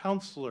 nurses,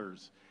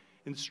 counselors,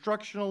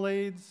 instructional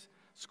aides,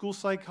 school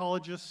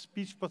psychologists,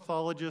 speech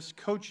pathologists,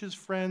 coaches,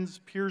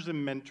 friends, peers,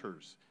 and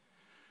mentors.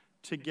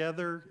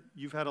 Together,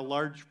 you've had a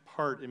large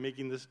part in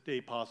making this day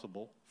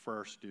possible for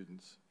our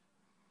students.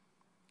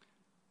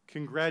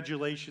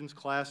 Congratulations,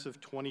 class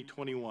of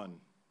 2021,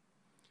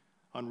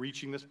 on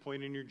reaching this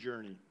point in your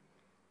journey.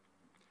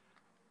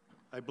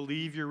 I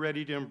believe you're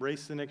ready to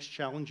embrace the next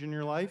challenge in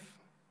your life,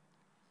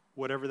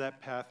 whatever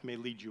that path may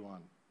lead you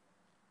on.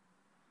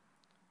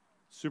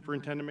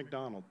 Superintendent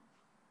McDonald,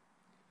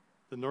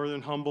 the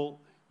Northern Humboldt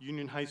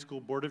Union High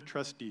School Board of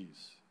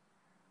Trustees,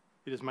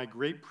 it is my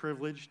great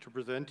privilege to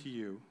present to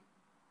you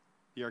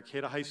the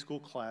Arcata High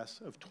School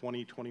class of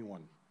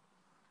 2021.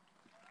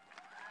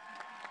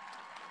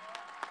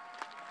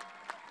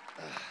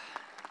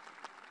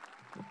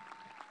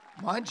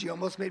 Monji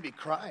almost made me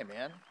cry,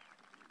 man.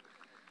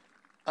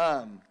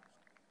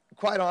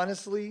 Quite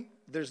honestly,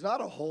 there's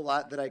not a whole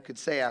lot that I could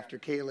say after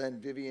Kayla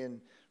and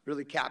Vivian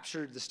really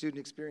captured the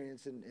student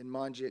experience and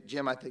Monji.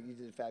 Jim, I think you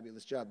did a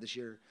fabulous job this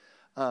year.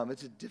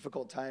 It's a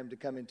difficult time to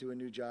come into a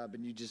new job,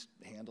 and you just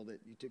handled it.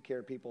 You took care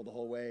of people the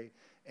whole way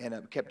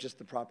and kept just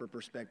the proper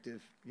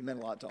perspective. You meant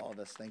a lot to all of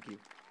us. Thank you.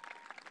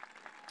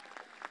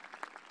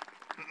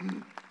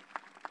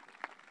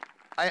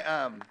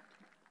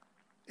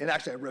 And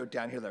actually, I wrote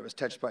down here that I was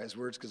touched by his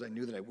words because I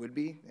knew that I would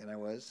be, and I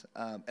was.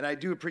 And I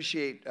do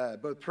appreciate,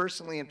 both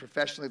personally and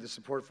professionally, the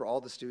support for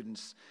all the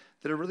students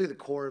that are really the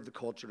core of the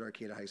culture at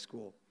Arcata High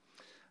School.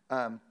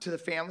 To the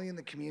family and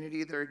the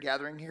community that are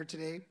gathering here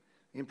today,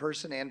 in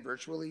person and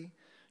virtually,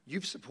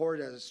 you've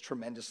supported us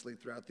tremendously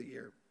throughout the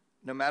year.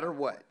 No matter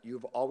what,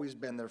 you've always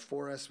been there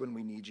for us when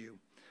we need you.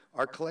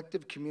 Our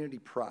collective community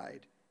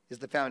pride is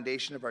the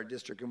foundation of our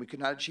district, and we could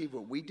not achieve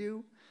what we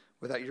do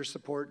without your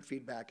support,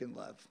 feedback, and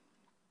love.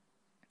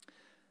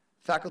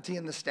 Faculty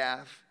and the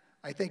staff,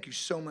 I thank you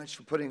so much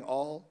for putting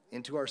all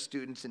into our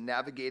students and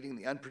navigating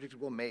the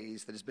unpredictable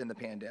maze that has been the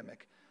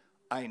pandemic.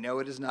 I know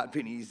it has not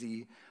been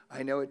easy.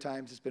 I know at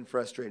times it's been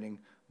frustrating,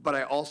 but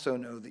I also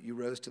know that you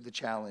rose to the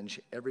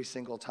challenge every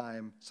single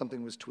time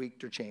something was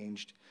tweaked or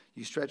changed.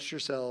 You stretched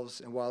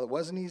yourselves, and while it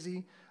wasn't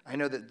easy, I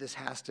know that this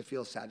has to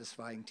feel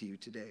satisfying to you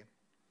today.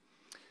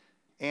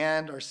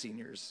 And our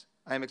seniors,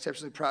 I am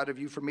exceptionally proud of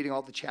you for meeting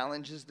all the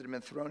challenges that have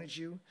been thrown at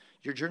you.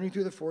 Your journey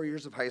through the 4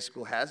 years of high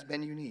school has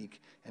been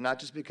unique, and not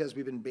just because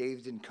we've been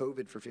bathed in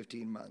COVID for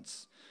 15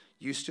 months.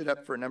 You stood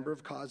up for a number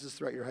of causes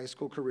throughout your high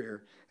school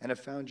career and have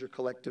found your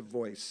collective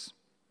voice.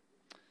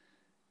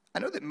 I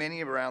know that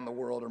many around the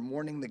world are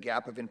mourning the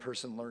gap of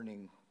in-person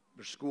learning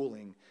or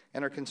schooling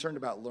and are concerned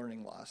about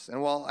learning loss.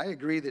 And while I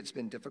agree that it's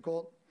been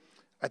difficult,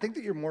 I think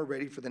that you're more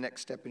ready for the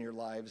next step in your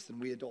lives than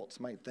we adults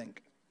might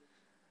think.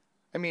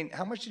 I mean,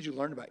 how much did you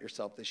learn about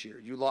yourself this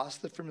year? You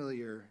lost the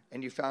familiar,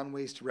 and you found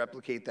ways to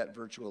replicate that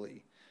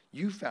virtually.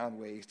 You found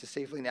ways to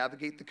safely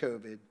navigate the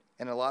COVID,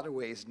 and in a lot of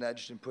ways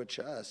nudged and pushed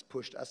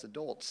us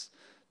adults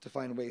to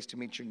find ways to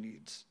meet your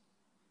needs.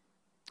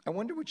 I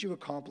wonder what you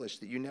accomplished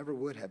that you never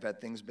would have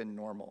had things been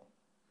normal.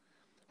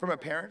 From a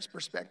parent's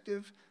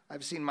perspective,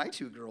 I've seen my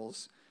two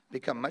girls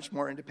become much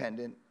more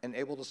independent and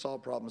able to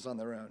solve problems on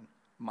their own.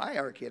 My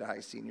Arcata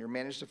High senior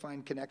managed to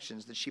find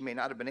connections that she may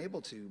not have been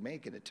able to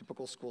make in a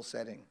typical school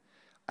setting.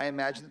 I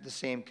imagine that the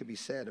same could be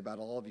said about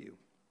all of you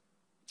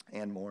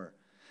and more.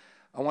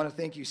 I want to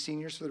thank you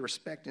seniors for the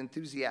respect and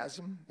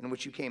enthusiasm in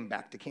which you came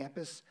back to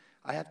campus.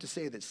 I have to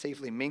say that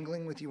safely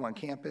mingling with you on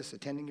campus,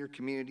 attending your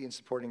community and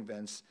supporting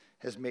events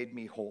has made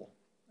me whole.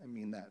 I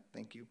mean that.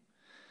 Thank you.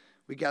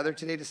 We gather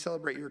today to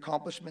celebrate your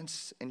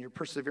accomplishments and your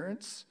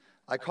perseverance.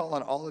 I call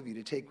on all of you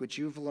to take what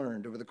you've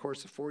learned over the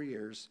course of 4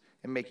 years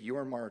and make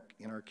your mark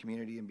in our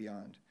community and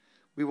beyond.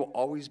 We will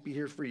always be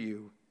here for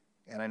you,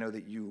 and I know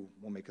that you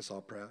will make us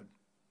all proud.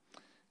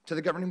 To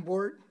the governing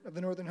board of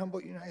the Northern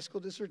Humboldt Union High School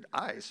District,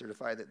 I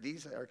certify that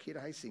these Arcata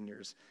High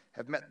seniors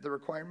have met the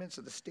requirements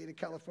of the state of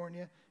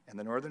California and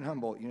the Northern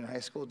Humboldt Union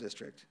High School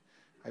District.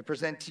 I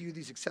present to you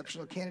these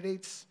exceptional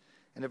candidates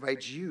and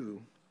invite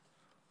you,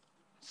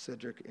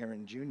 Cedric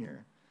Aaron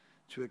Jr.,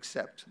 to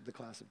accept the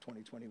class of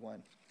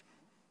 2021.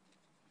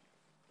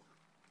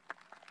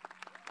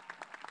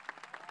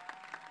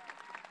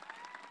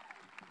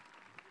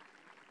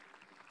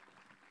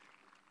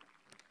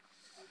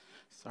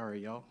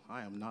 Sorry, y'all.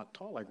 I am not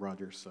tall like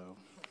Roger, so.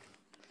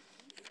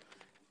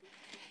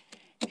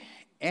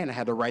 And I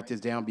had to write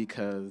this down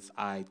because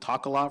I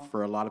talk a lot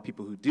for a lot of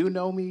people who do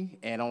know me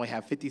and only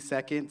have 50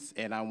 seconds,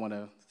 and I want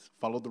to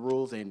follow the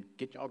rules and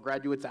get y'all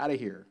graduates out of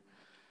here.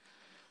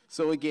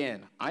 So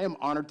again, I am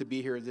honored to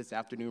be here this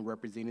afternoon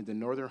representing the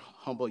Northern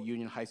Humboldt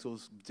Union High School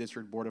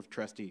District Board of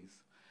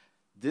Trustees.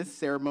 This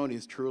ceremony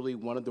is truly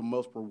one of the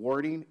most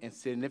rewarding and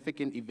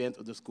significant events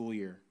of the school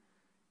year.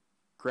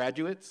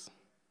 Graduates,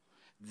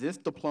 this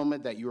diploma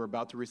that you are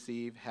about to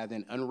receive has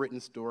an unwritten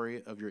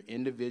story of your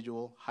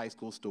individual high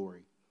school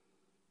story.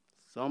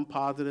 Some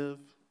positive,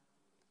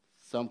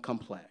 some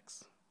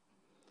complex.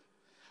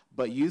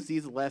 But use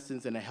these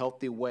lessons in a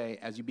healthy way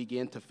as you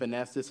begin to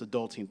finesse this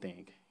adulting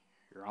thing.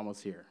 You're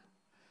almost here.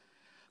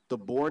 The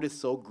board is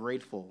so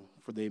grateful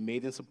for the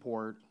amazing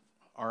support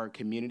our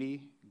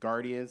community,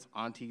 guardians,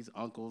 aunties,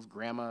 uncles,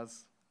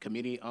 grandmas,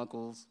 community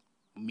uncles,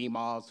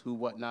 meemaws, who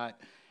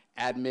whatnot,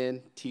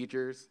 admin,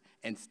 teachers,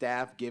 and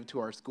staff give to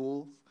our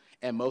schools,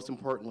 and most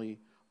importantly,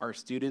 our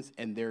students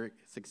and their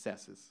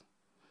successes.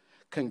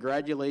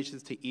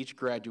 Congratulations to each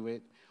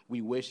graduate. We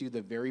wish you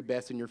the very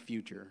best in your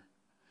future.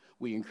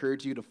 We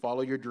encourage you to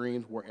follow your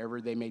dreams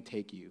wherever they may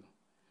take you.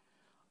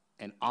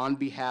 And on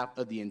behalf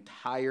of the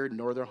entire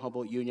Northern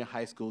Humboldt Union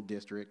High School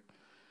District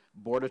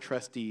Board of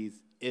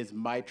Trustees, it is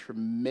my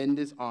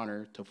tremendous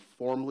honor to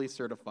formally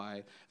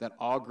certify that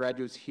all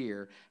graduates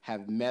here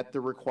have met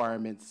the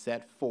requirements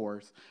set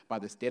forth by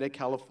the state of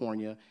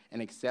California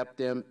and accept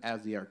them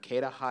as the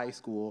Arcata High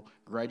School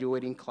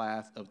graduating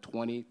class of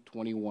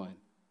 2021.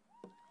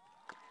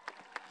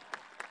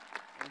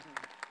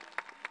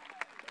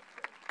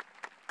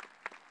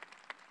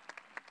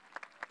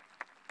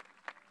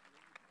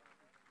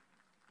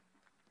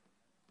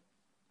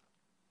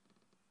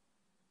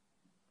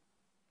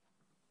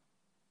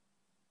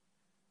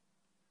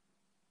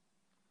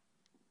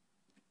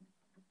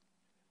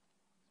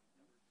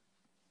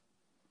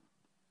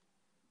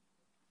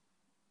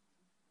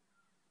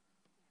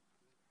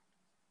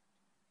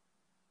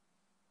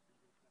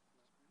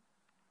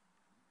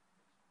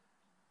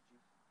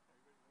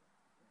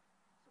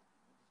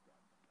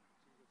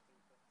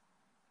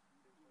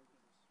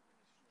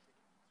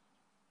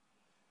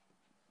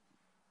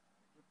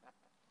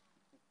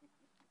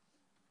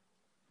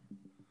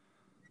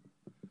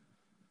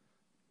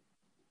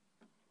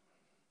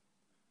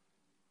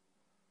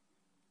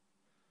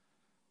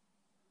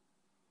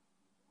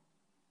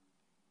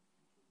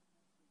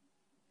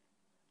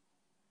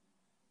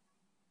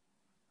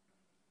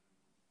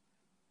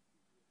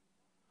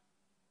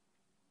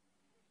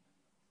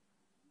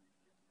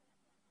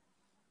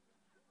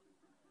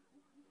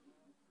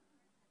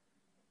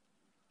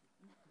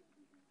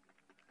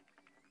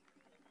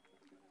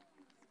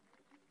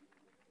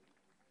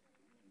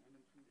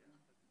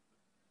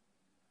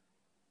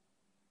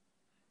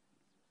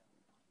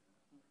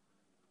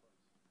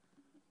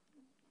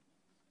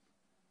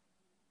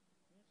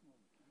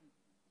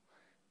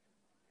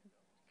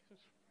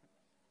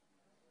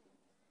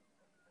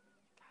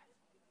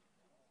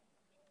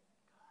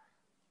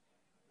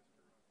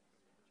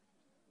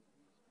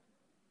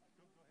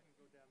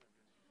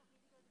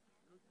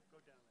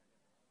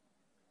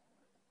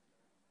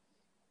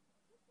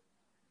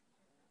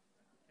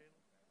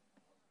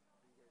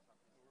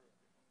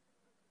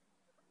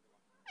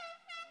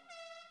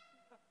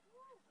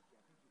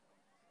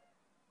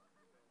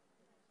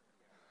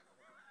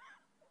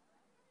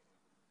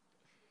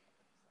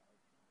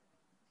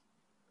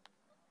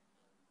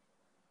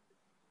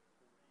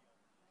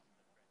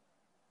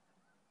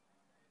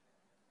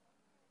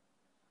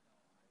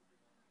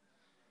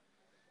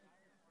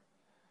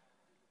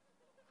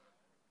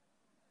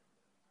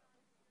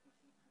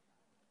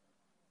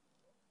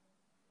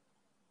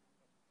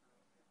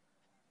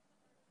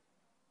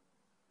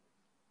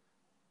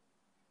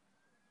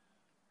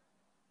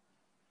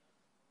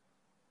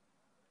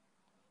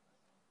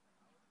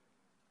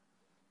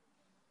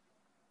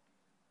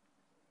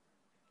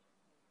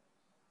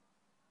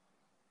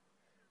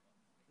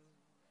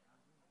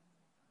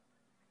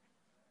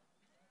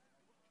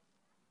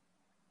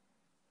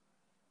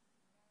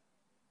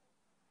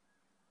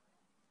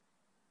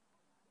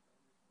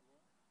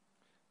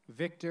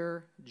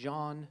 Victor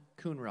John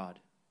Coonrod.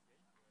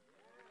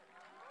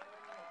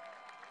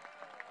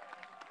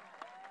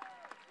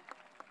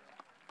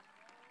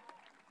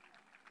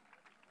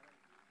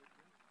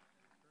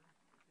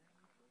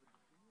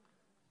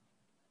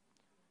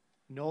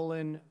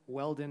 Nolan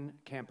Weldon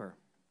Camper.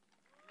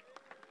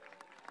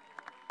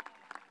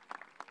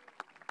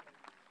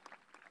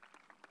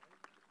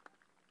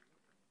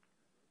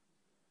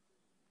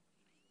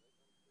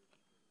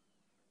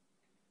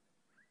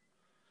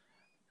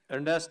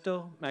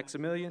 Ernesto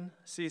Maximilian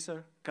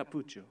Cesar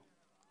Capucho.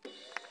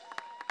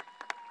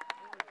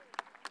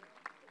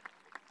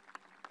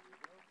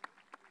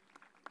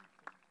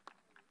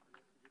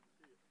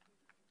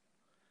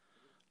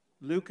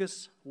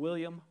 Lucas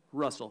William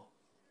Russell.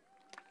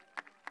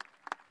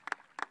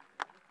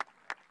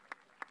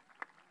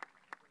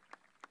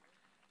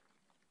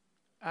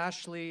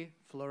 Ashley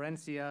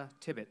Florencia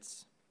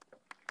Tibbetts.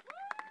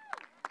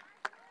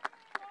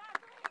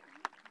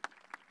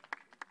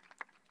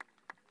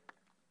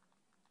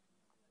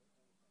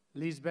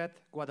 Lisbeth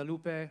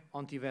Guadalupe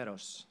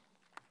Ontiveros.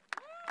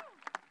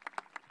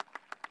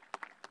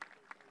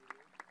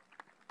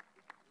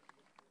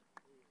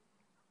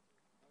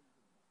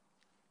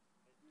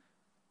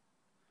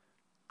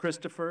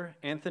 Christopher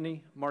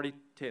Anthony Marty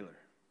Taylor.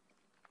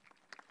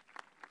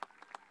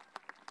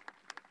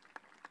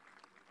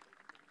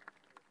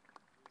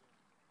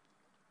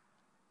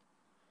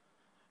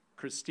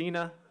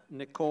 Christina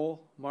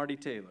Nicole Marty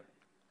Taylor.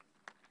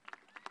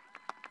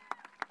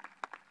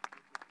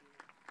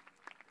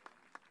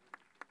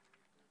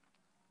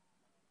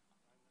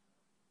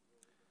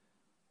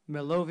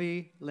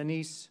 Melovi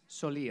Lenice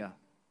Solia.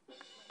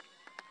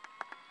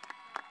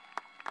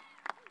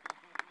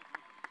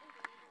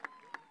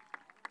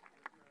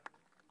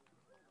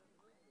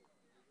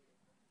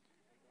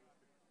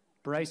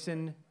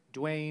 Bryson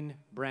Dwayne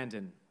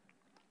Brandon.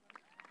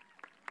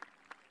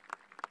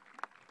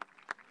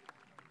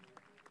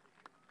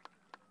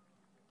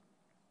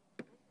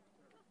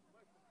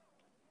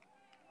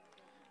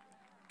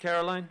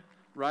 Caroline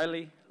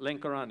Riley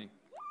Lenkarani.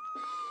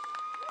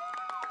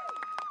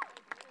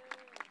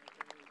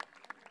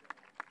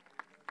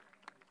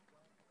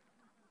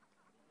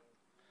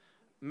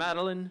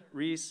 Madeline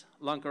Reese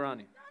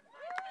Lankarani.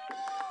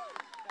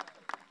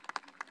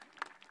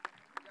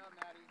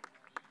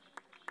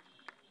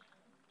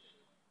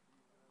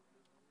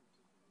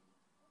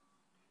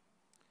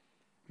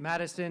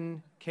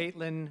 Madison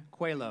Caitlin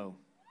Coelho.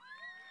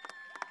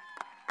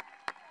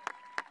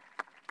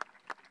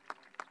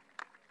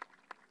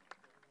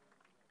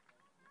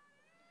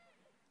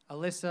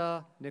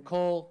 Alyssa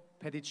Nicole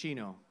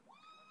Pedicino.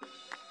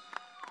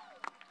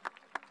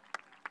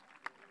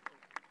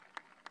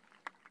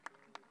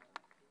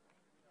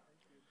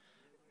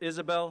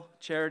 Isabel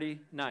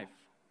Charity Knife.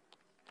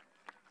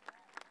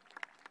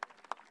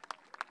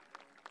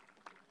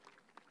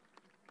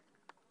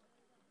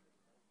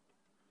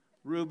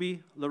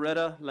 Ruby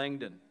Loretta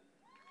Langdon.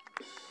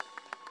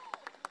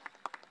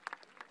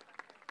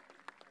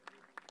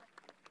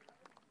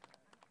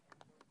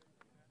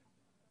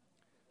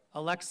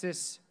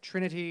 Alexis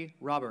Trinity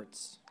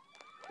Roberts.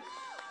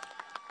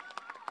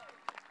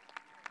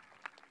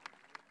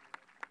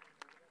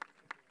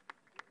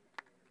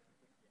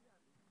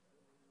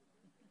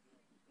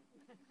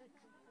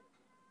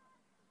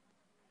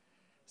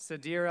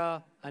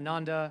 Sadira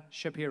Ananda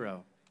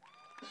Shapiro.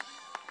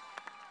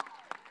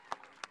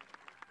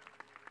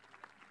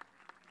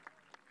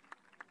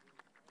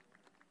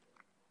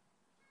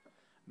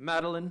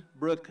 Madeline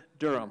Brooke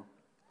Durham.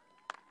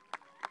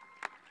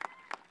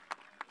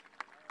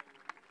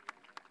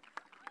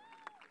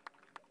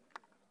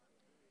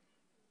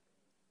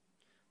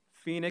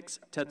 Phoenix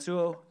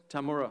Tetsuo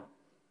Tamura.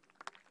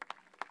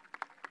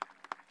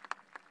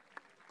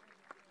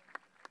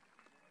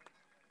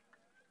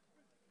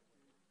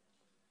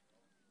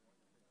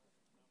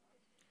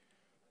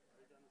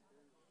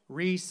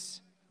 Reese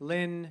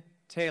Lynn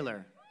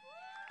Taylor.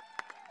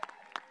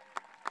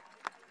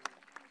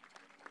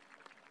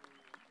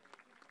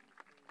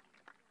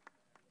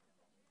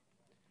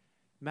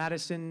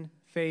 Madison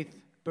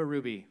Faith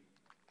Berube.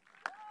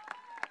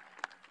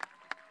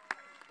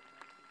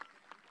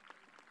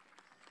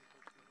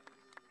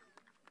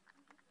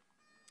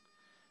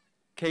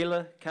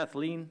 Kayla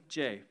Kathleen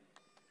J.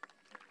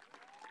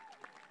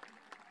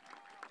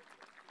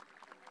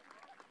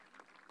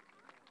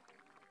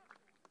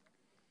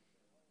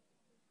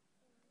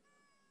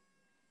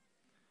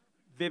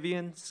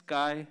 Vivian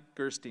Sky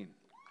Gerstein.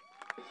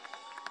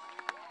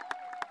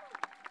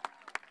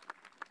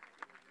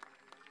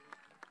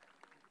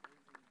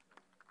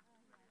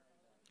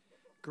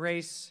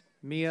 Grace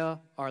Mia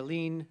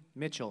Arlene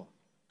Mitchell.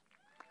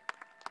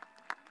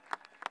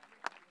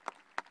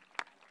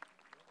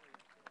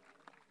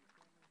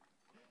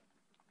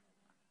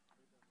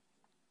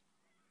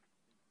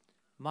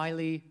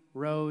 Miley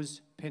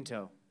Rose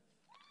Pinto.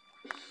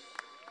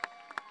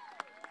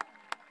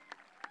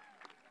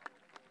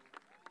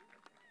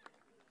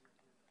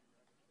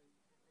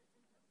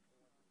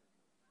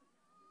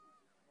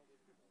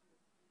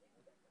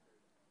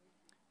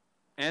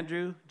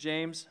 Andrew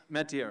James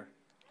Metier.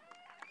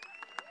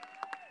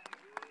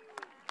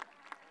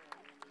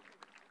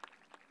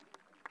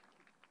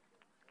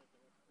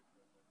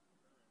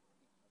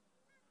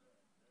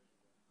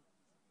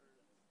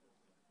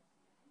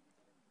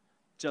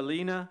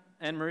 Jalina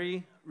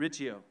Anne-Marie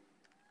Riccio.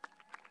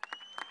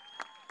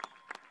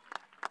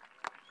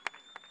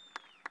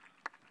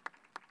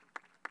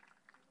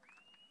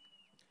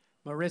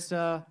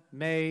 Marissa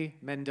May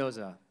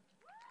Mendoza.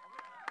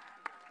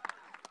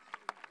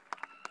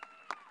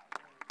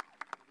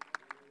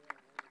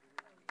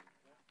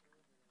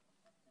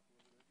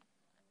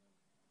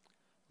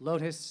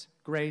 Lotus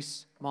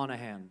Grace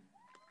Monahan.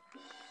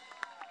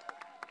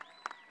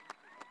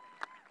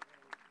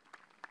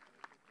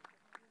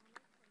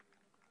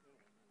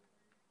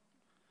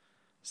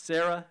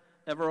 Sarah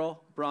Everall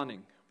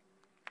Bronning.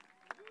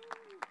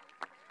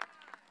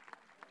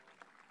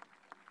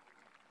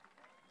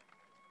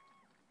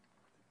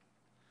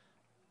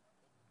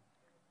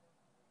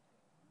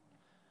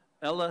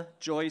 Ella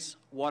Joyce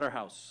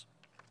Waterhouse.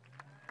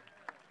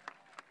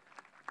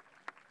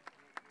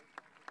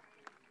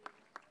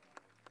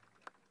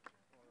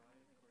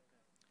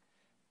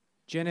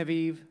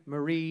 Genevieve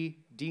Marie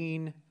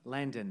Dean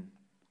Landon.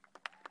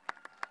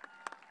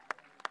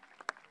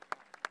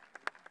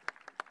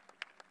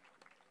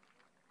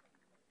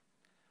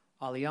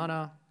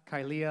 Aliana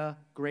Kylia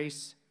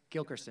Grace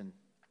Gilkerson.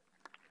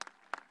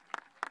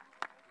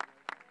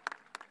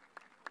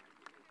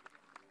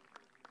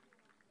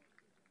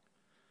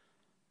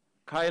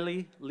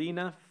 Kylie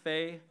Lena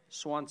Faye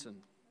Swanson.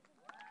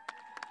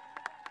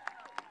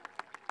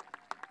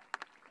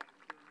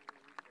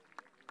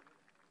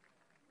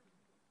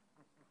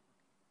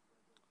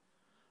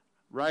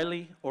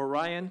 Riley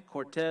Orion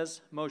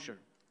Cortez Mosher.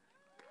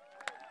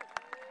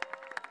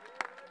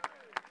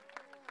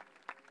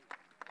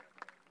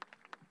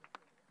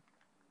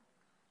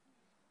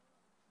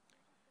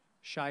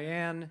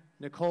 Cheyenne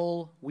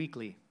Nicole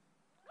Weekly.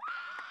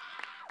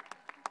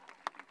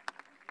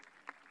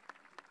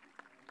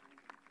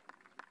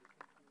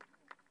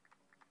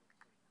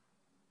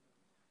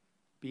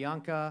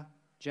 Bianca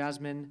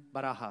Jasmine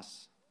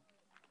Barajas.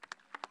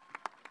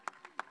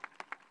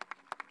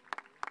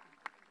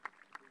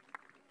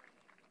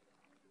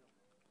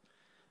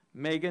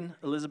 Megan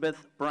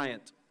Elizabeth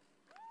Bryant.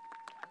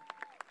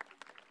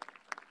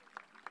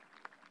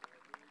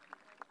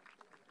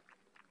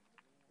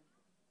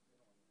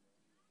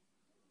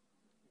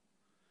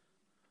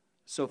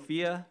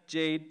 Sophia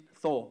Jade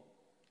Tho.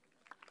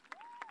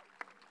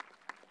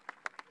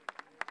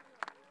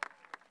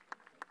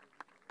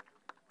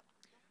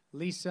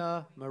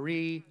 Lisa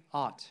Marie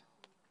Ott.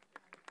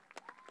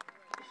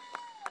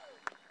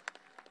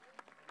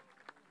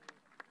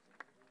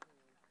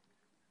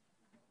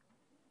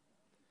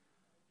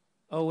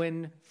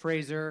 Owen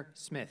Fraser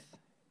Smith.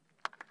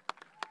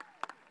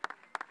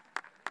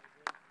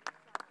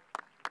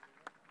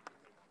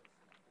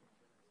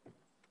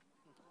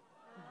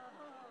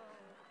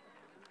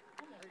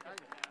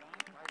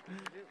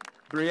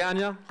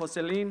 Brianna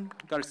Joseline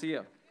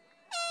Garcia.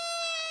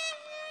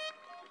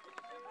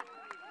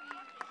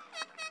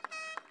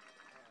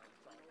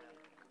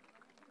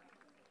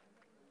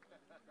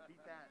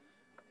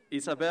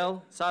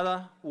 Isabel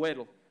Sada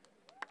Huero.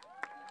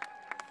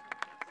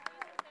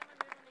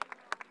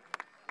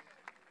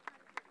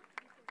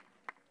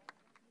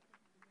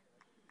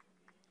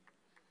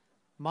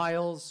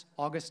 Miles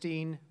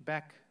Augustine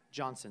Beck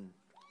Johnson.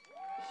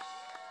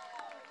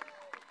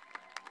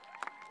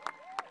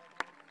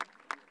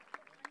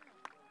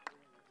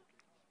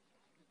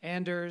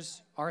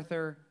 Anders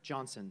Arthur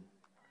Johnson.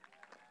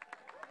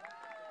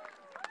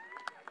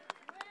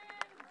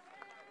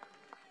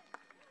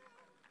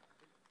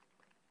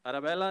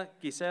 Arabella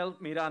Giselle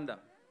Miranda.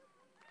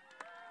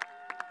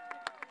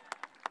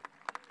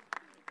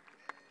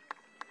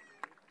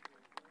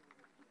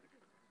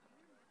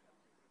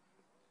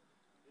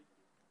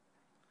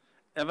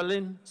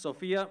 Evelyn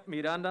Sofia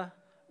Miranda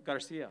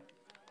Garcia.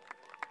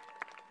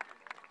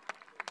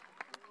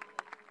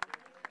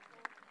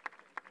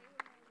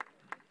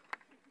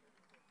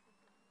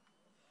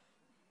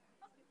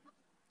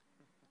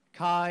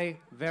 Kai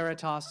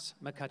Veritas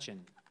McCutcheon.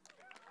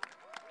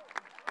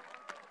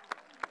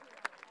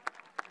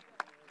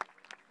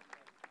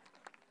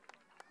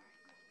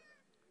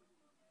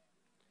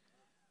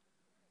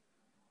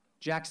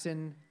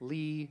 Jackson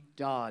Lee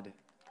Dodd.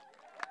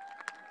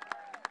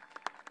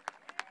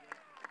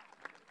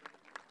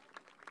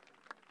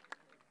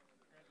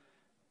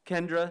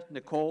 Kendra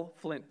Nicole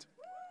Flint.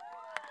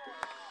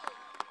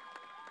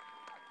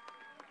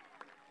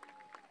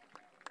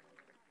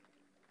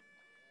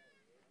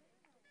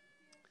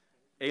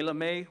 Ayla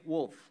Mae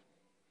Wolf.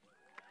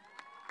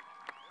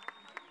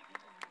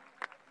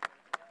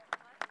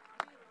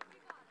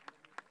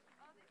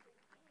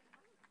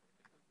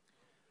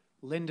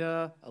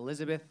 Linda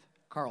Elizabeth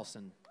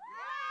Carlson.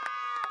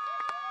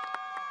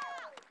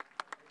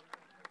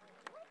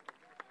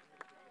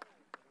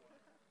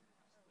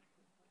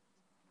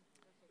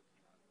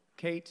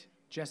 Kate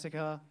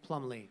Jessica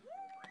Plumley.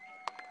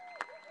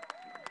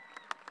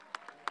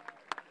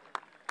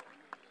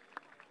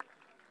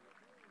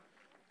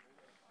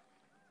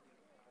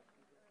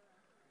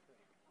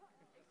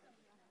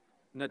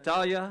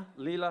 Natalia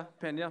Lila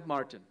Pena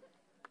Martin.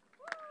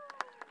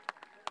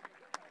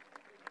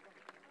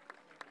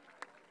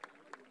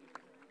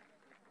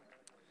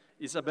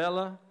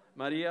 Isabella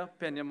Maria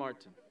Pena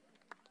Martin.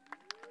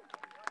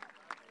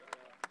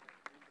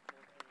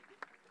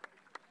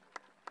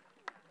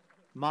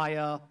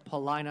 Maya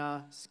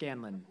Paulina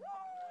Scanlon.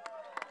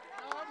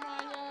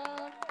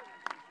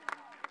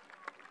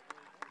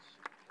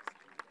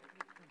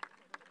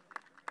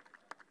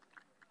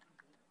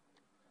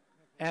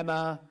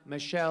 Emma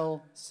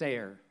Michelle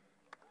Sayer.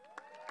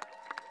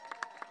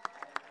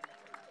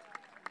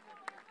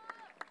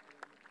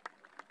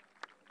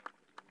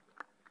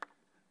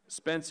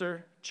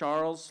 Spencer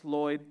Charles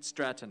Lloyd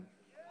Stratton.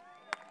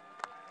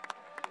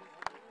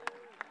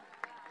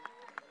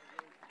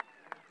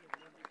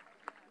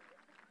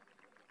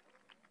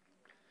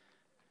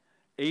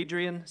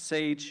 Adrian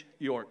Sage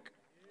York.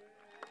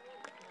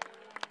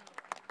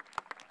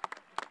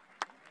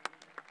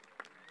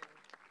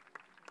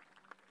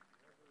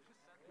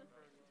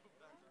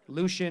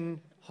 Lucian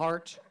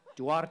Hart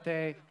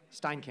Duarte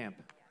Steinkamp.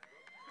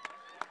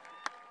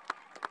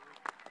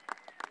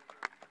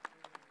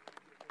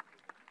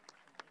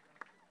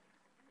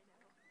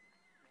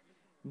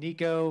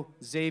 Nico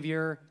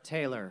Xavier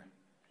Taylor.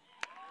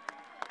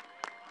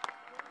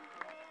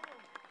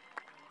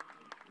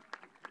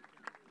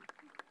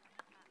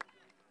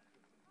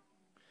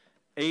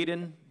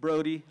 Aiden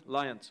Brody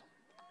Lyons.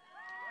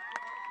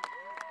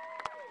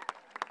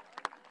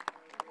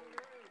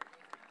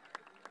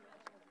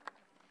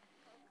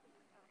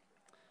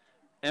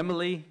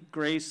 Emily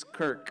Grace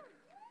Kirk.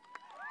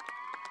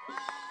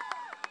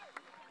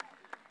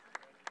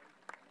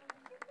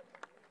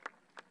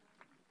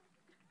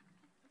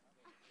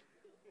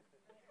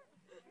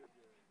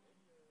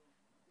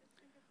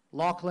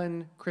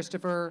 Lachlan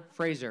Christopher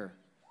Fraser.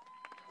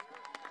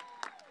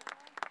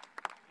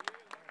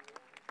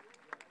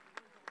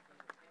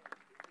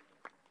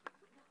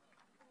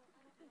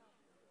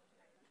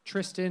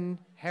 Tristan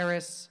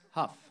Harris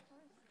Huff.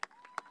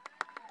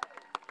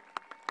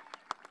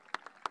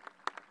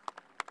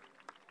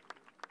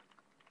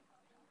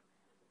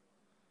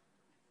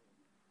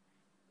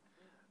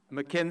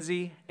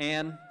 Mackenzie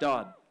Ann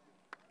Dodd.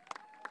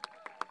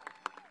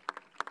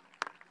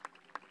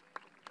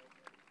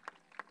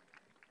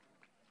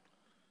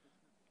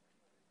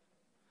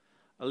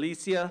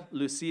 Alicia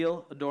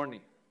Lucille Adorni.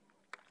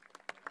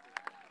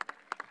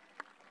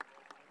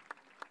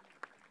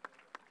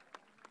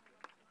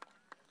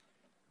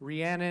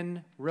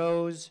 Rhiannon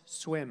Rose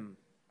Swim.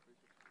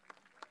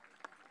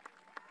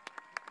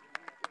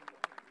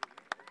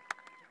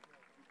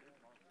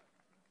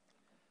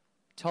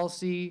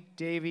 Tulsi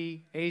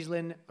Davy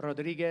Aislinn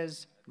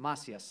Rodriguez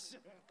Macias.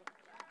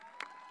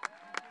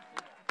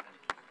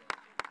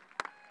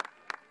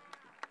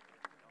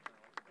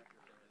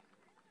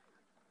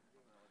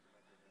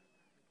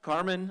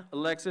 Carmen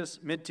Alexis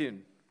Midtune.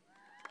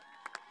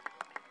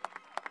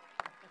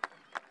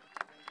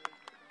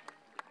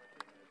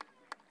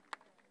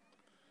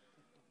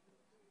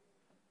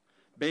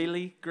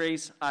 Bailey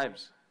Grace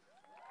Ives.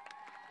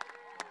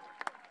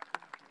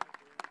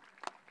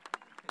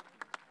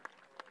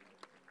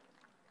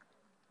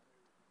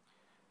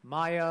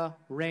 Maya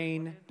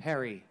Rain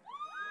Perry.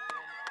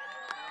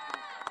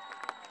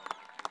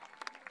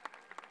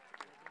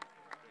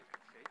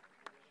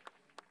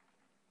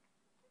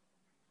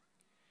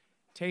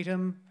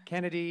 Tatum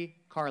Kennedy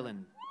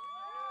Carlin.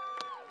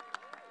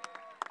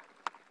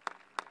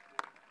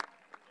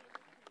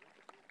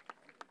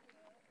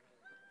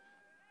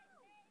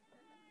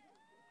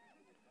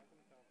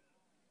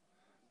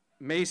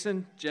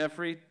 Mason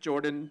Jeffrey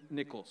Jordan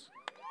Nichols.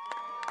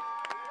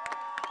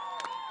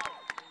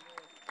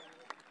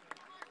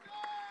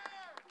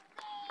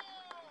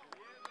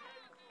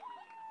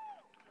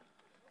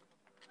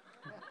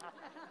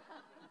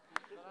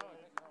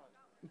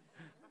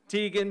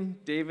 Tegan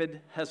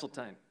David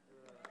Hesseltine.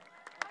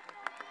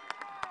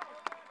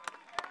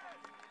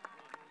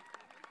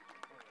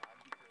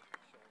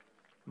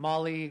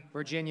 Molly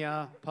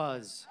Virginia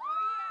Puz.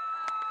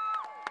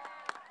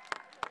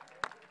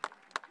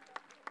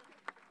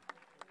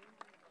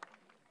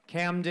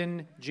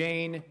 Camden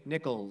Jane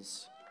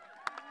Nichols.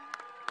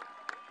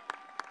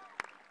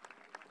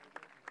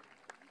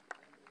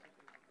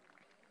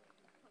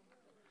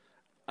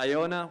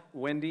 Iona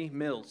Wendy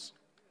Mills.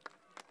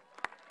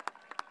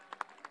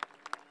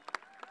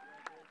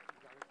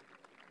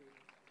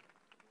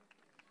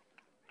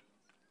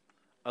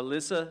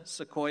 Alyssa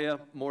Sequoia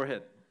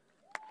Moorhead.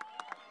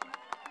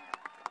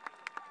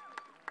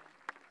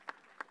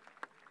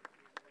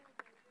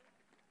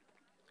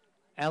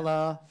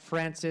 Ella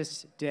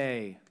Francis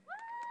Day.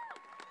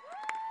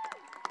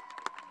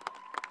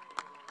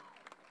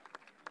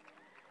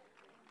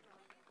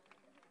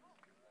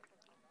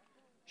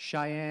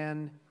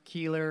 Cheyenne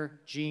Keeler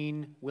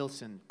Jean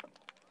Wilson.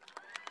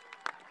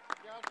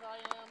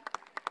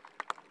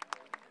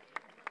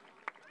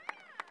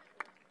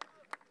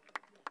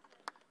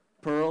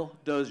 Pearl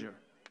Dozier.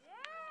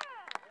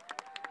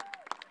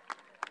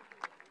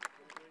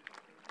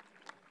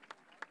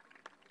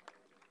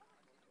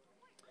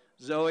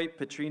 Zoe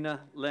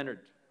Petrina Leonard.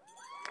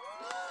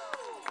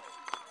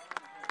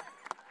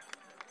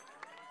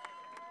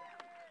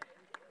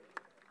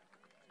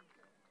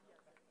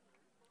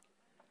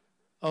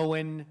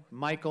 Owen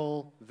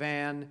Michael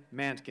Van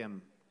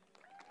Mantkim.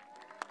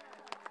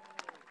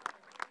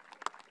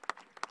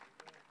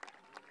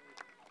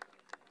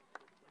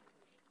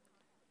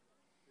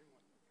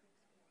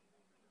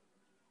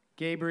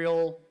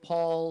 Gabriel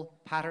Paul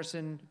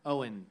Patterson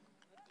Owen.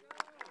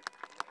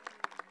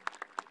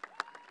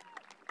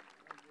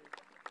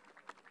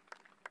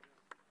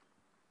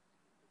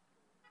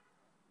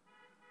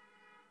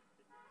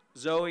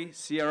 Zoe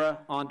Sierra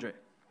Andre.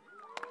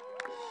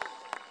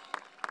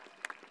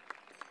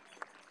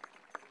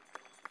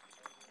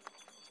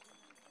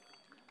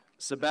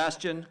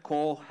 Sebastian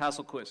Cole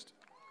Hasselquist.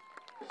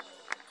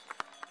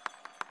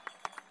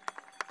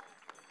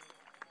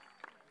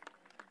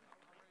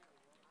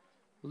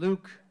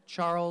 Luke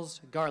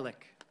Charles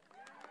Garlick.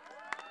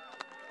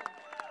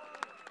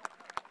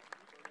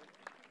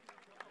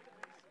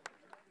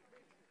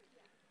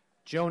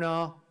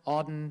 Jonah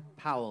Auden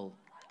Powell.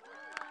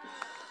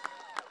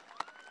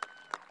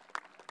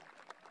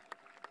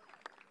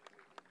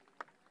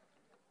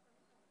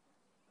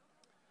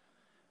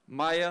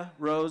 Maya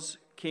Rose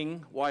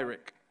King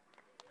Wyrick.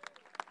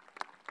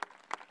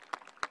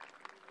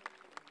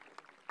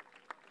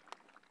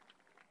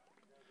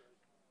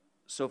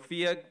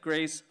 Sophia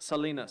Grace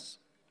Salinas.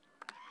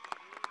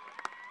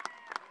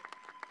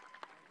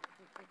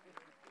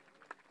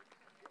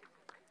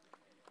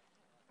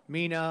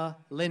 Mina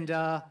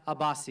Linda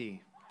Abassi.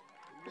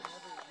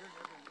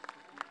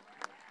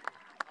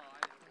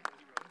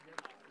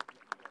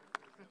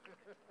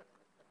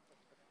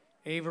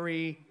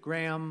 Avery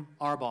Graham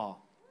Arbaugh.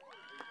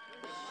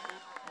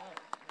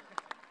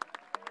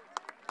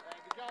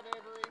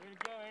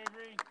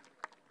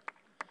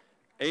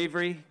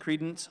 Avery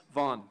Credence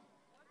Vaughn.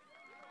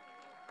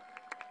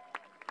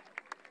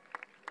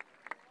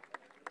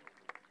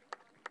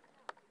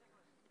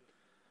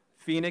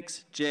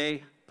 Phoenix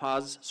J.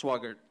 Paz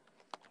Swagert.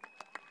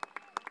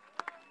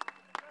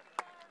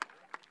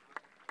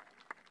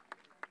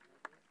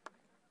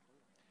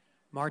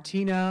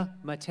 Martina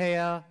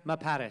Matea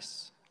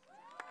Mapatis.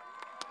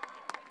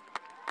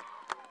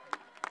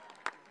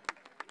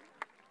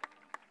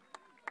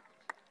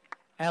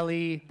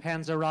 Ellie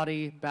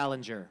Panzerotti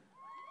Ballinger.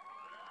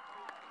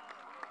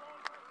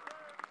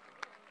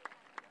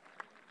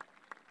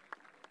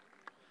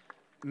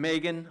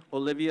 Megan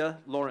Olivia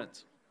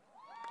Lawrence.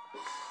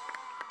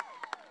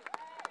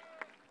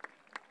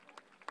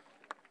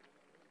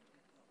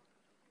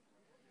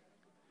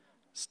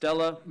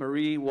 Stella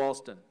Marie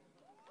Walston.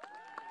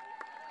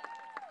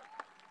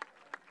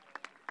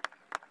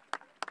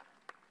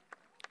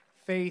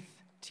 Faith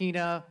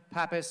Tina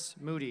Pappas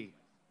Moody.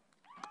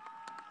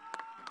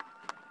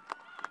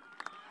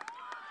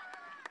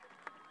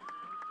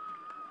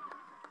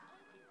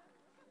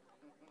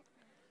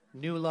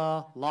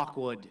 Nuala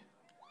Lockwood.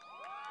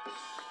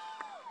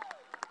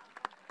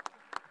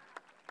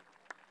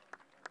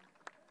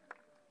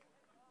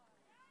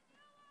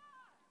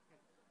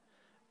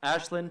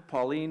 Ashlyn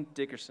Pauline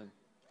Dickerson.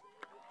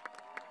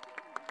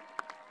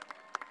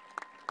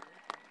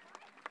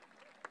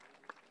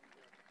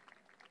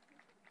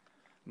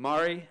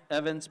 Mari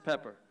Evans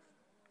Pepper.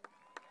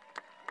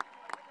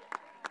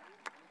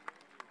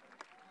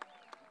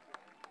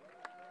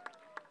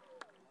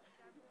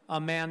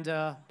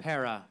 Amanda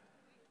Para.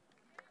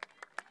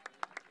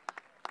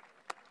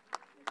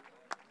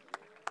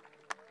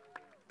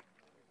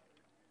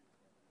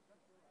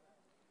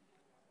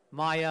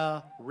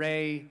 Maya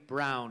Ray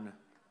Brown.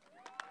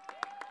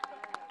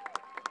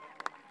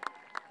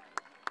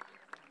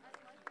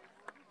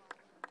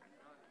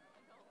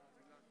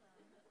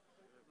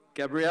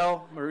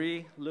 Gabrielle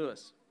Marie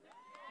Lewis.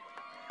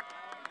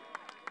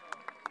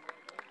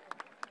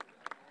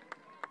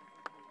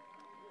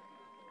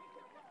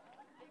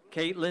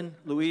 Caitlin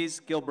Louise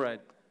Gilbride.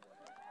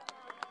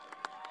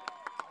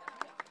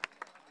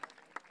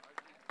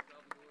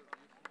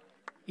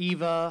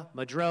 Eva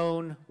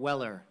Madrone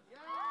Weller.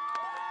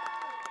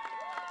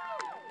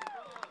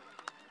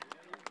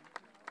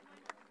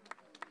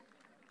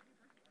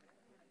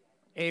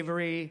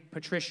 Avery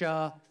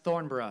Patricia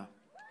Thornborough.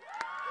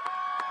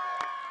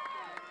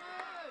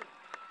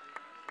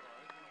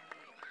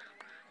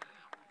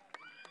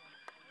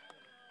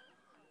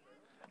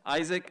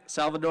 Isaac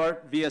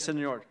Salvador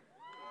Villasenor.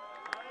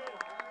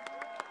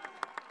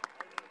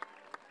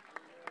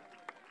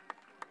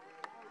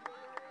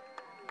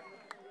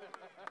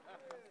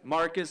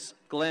 Marcus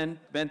Glenn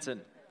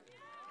Benson.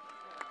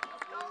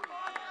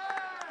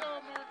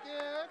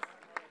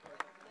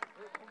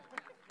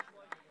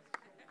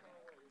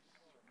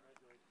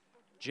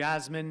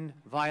 Jasmine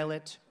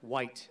Violet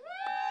White.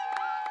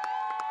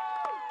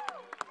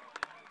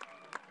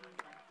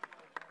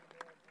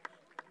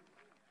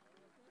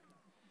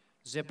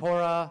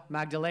 Zipporah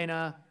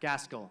Magdalena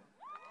Gaskell.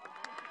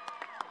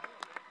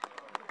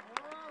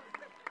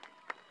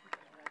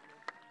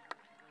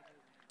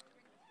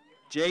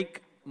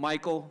 Jake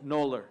Michael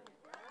Noller.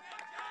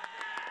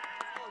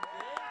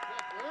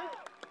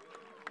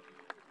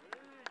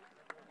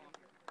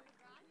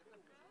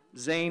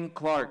 Zane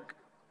Clark.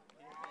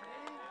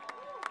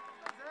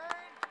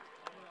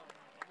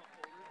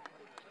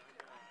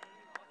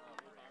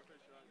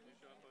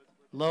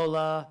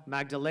 Lola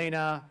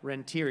Magdalena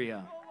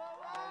Renteria.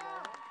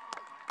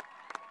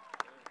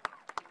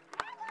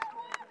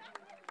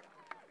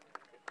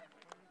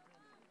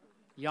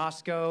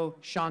 Yasko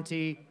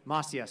Shanti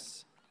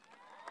Masias.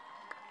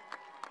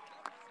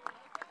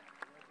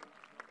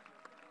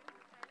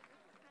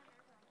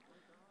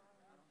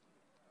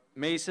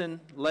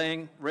 Mason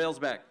Lang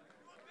Railsback.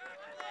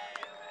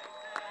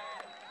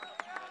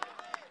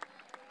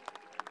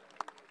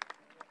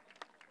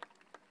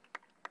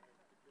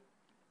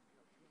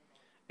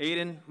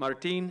 Aiden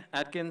Martin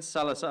Atkins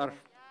Salazar.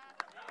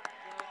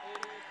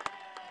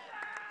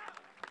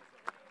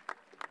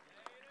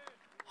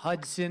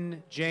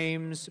 Hudson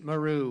James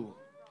Maru.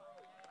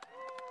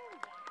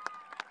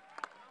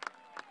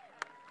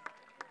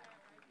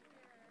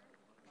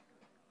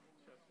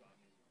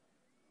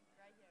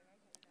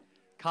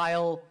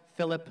 Kyle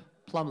Philip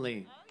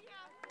Plumley.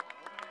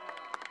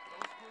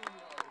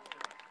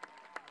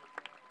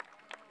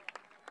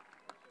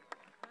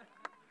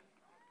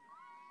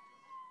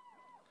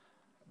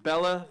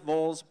 Bella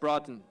Vols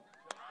Broughton.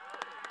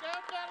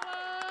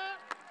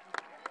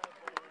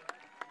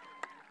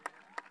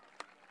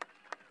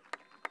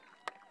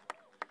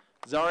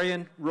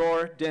 Zarian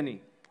Roar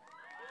Denny.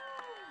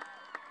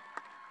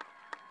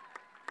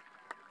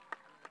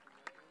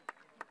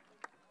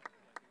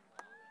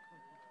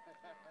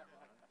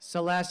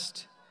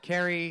 Celeste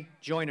Carey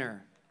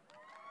Joyner.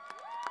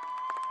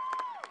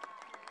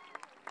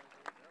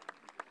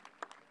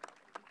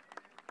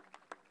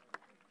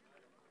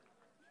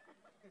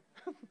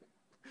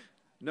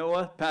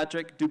 Noah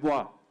Patrick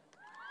Dubois.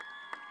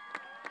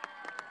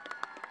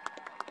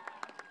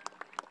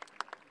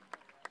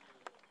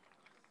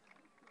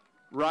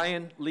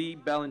 Ryan Lee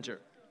Bellinger.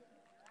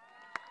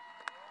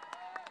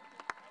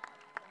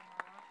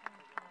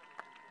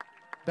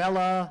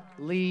 Bella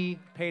Lee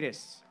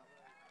Patis.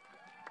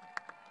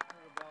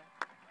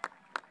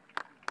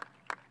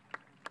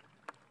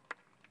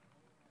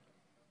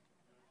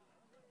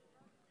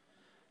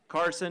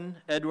 Carson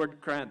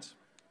Edward Krantz.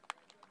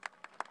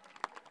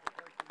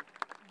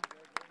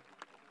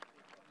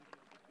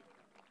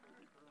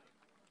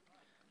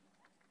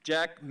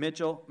 Jack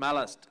Mitchell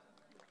Malast.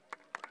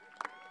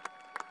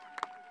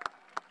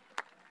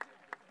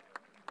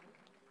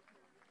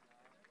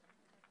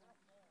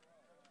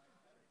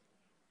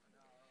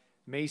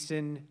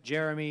 Mason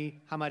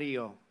Jeremy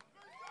Hamarillo.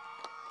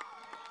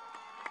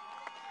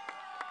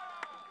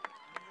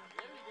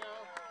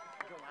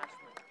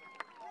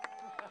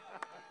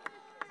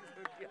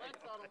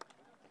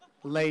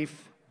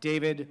 Leif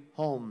David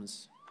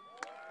Holmes.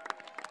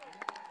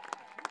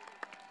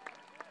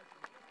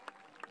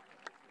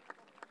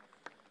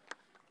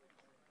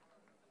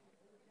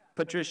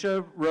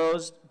 Patricia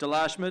Rose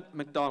Delashmet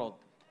McDonald.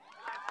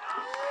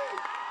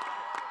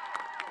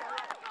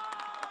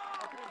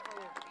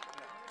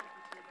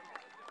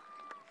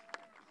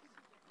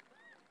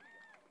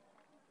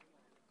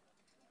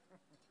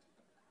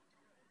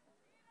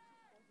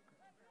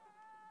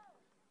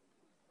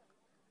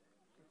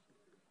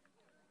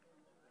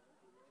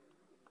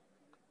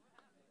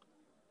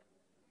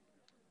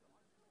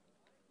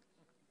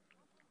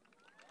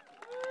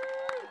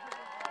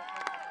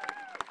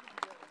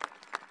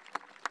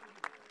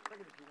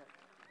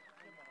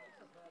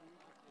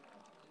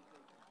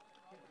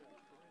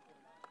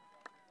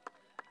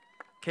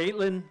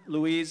 Caitlin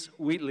Louise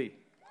Wheatley.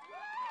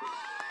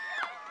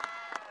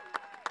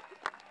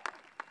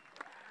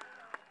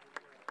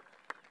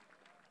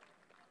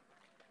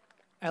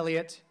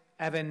 Elliot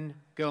Evan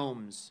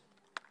Gomes.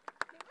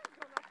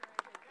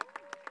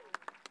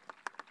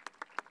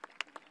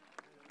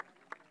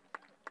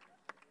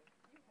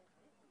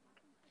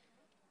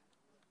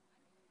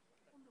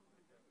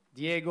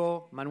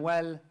 Diego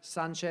Manuel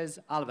Sanchez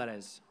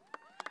Alvarez.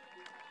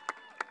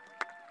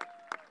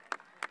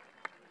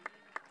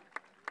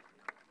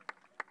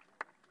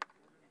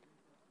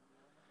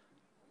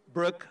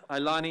 Brooke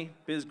Ilani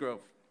Bisgrove.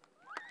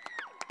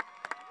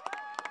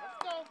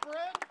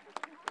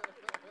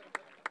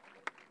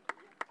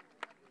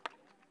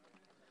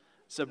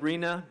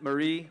 Sabrina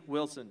Marie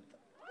Wilson.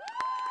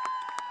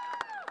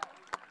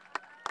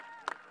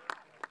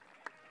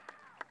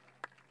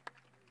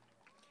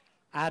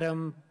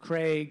 Adam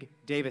Craig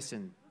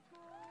Davison.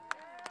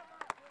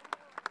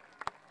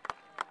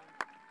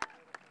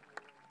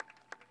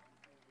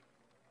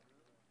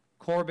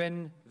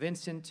 Corbin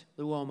Vincent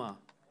Luoma.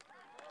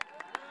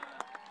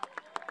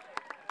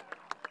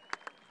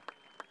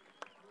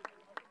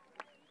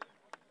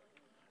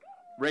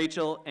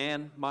 Rachel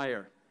Ann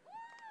Meyer.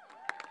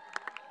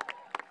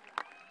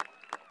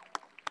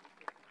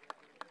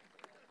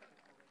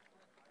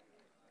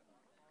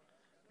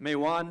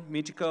 Maywan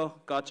Michiko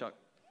Gotchuk.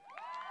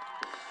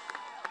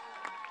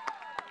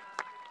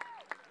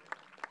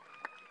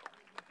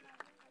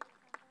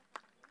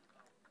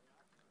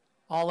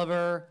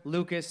 Oliver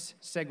Lucas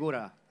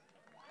Segura.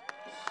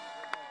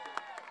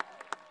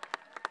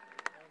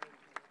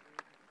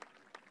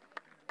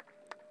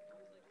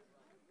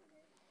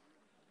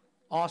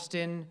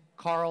 Austin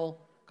Carl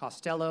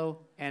Costello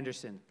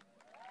Anderson.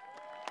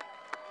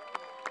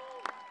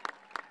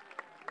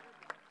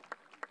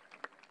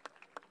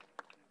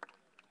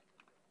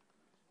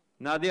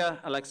 Nadia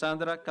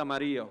Alexandra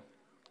Camarillo.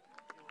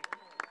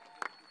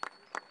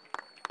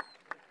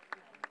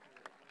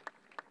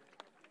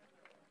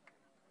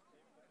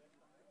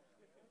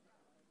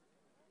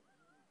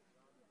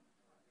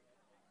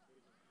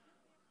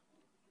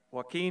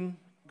 Joaquin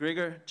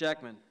Grigor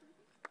Jackman.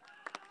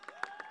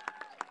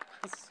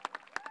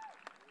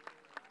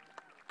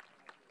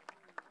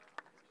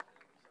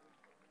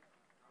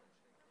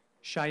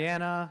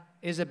 Cheyenne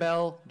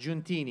Isabel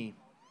Giuntini.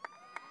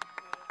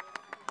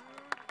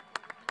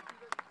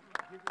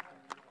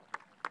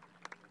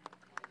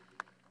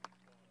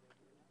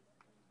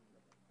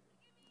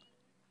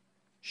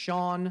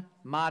 Sean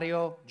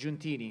Mario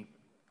Giuntini.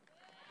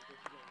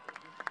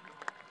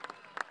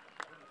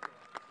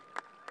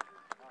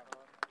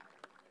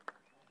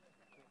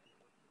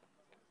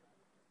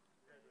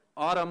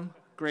 Autumn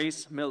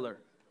Grace Miller.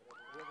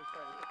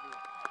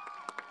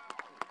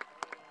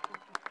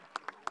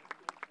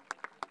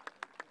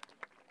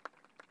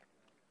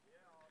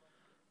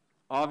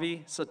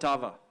 Avi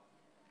Satava.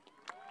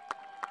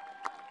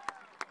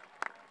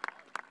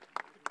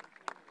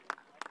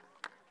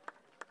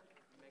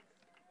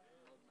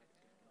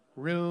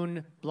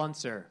 Rune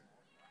Blunser.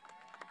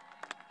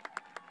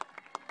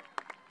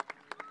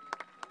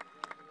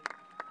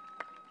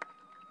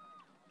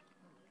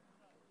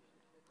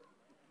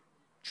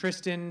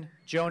 Tristan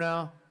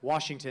Jonah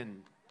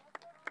Washington.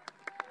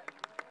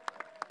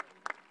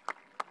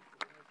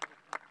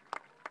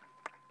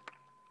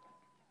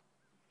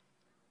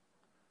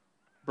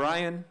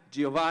 Brian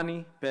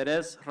Giovanni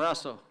Perez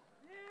Raso.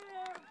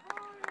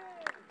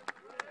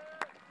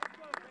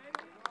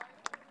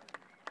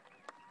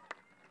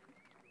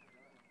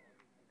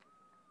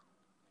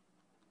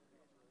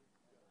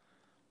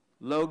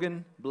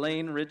 Logan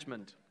Blaine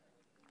Richmond.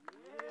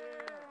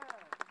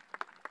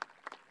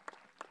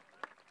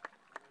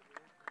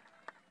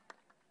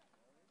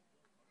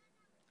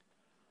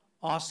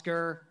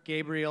 Oscar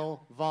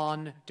Gabriel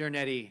Von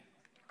Dernetti.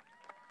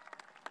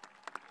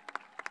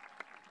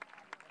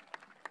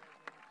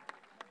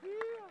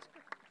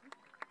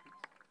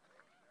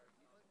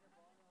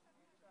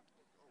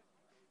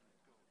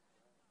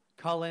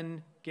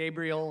 Cullen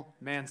Gabriel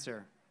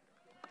Manser.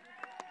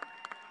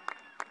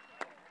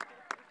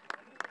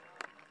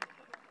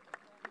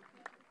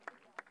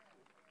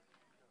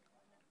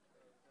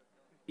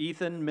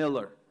 Ethan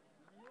Miller.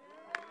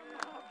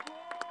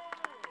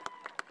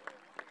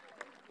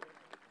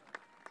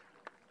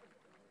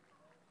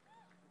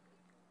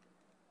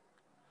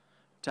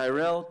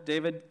 Tyrell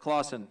David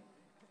Clausen.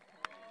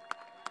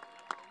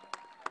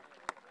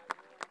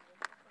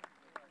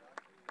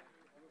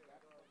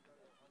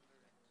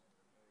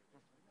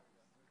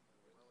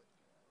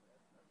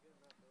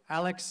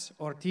 Alex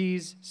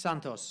Ortiz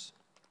Santos.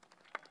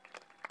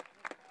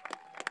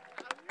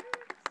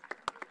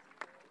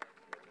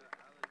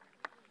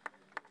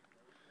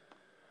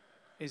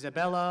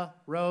 Isabella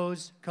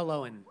Rose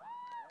Coloan.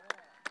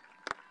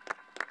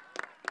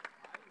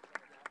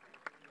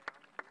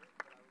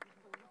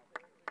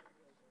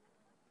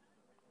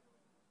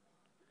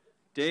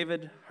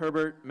 David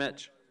Herbert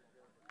Metch.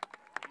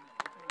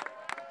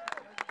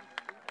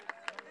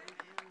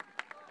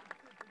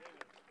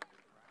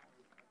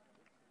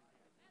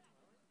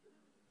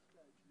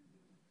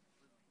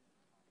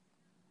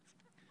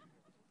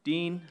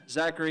 Dean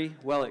Zachary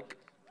Wellick.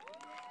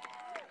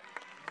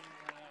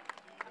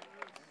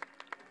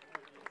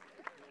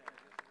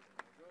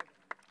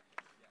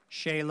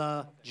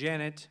 Shayla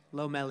Janet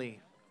Lomelli.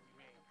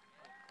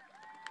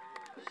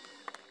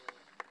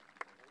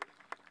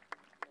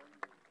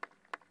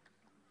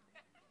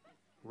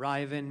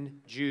 Ryven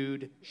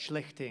Jude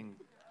Schlichting.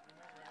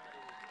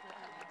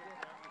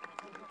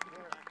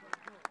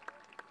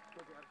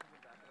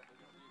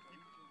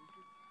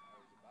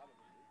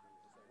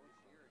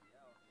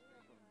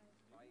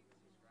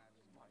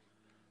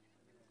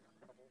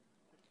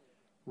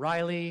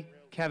 Riley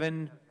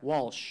Kevin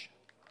Walsh.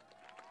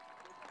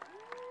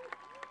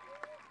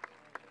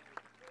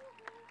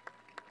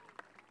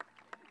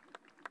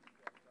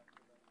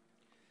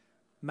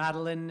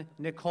 Madeline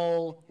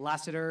Nicole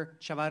Lassiter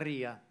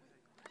Chavarria.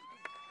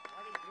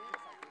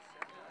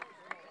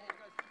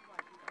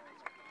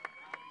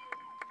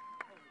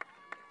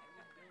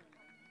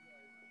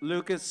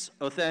 Lucas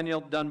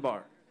Othaniel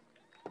Dunbar.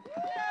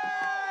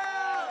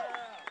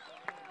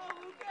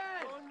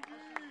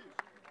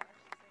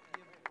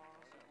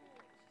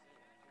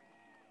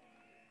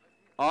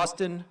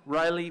 Austin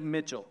Riley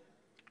Mitchell.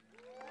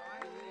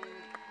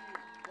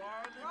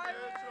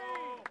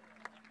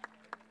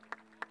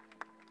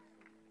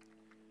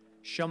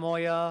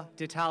 Shamoya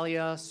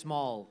D'Italia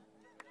Small.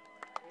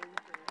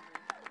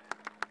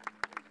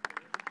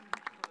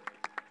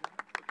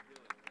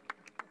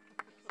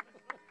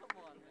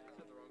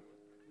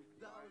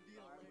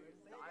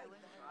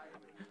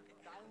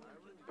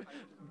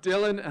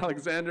 Dylan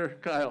Alexander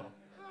Kyle.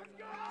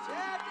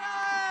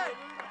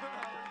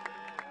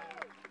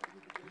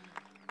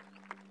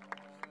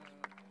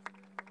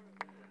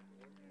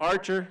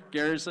 Archer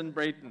Garrison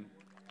Brayton.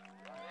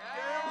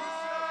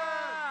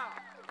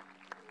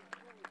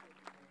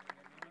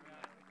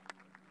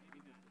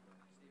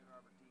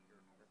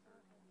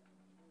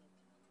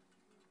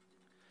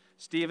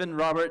 Stephen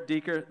Robert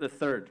Deeker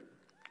III.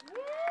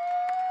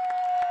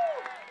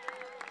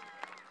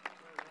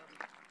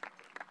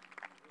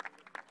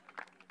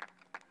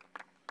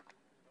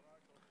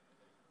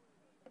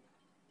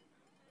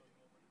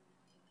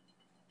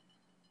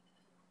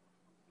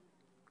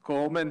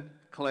 Coleman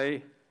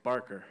Clay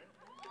Barker.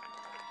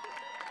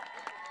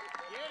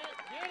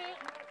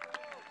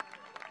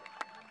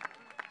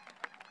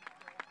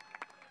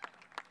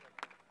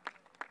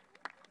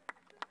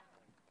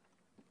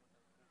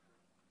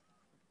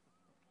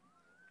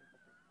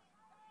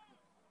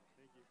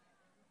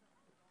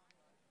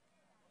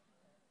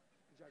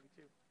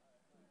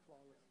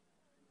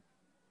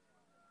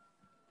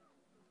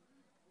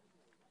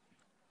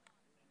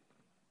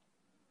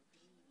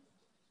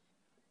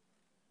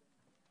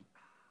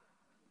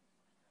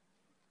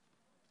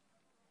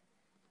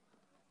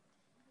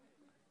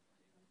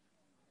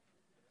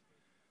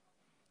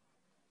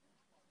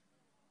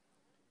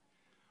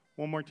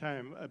 One more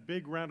time, a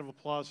big round of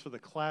applause for the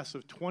class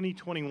of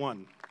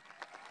 2021.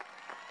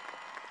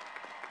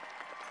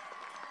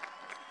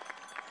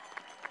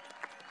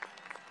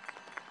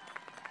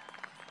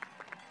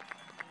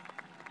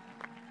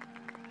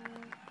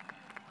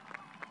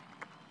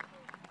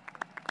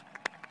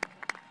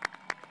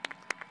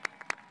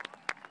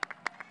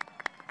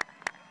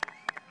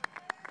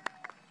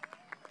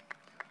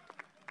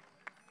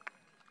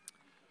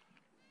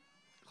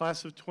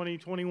 Class of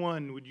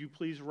 2021, would you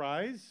please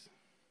rise?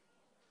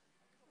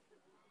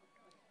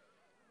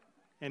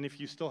 And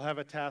if you still have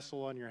a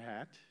tassel on your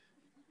hat,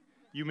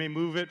 you may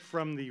move it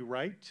from the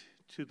right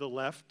to the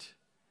left.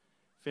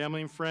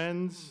 Family and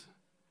friends,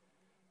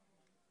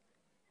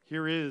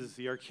 Here is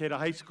the Arcata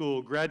High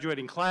School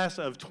graduating class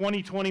of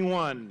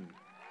 2021.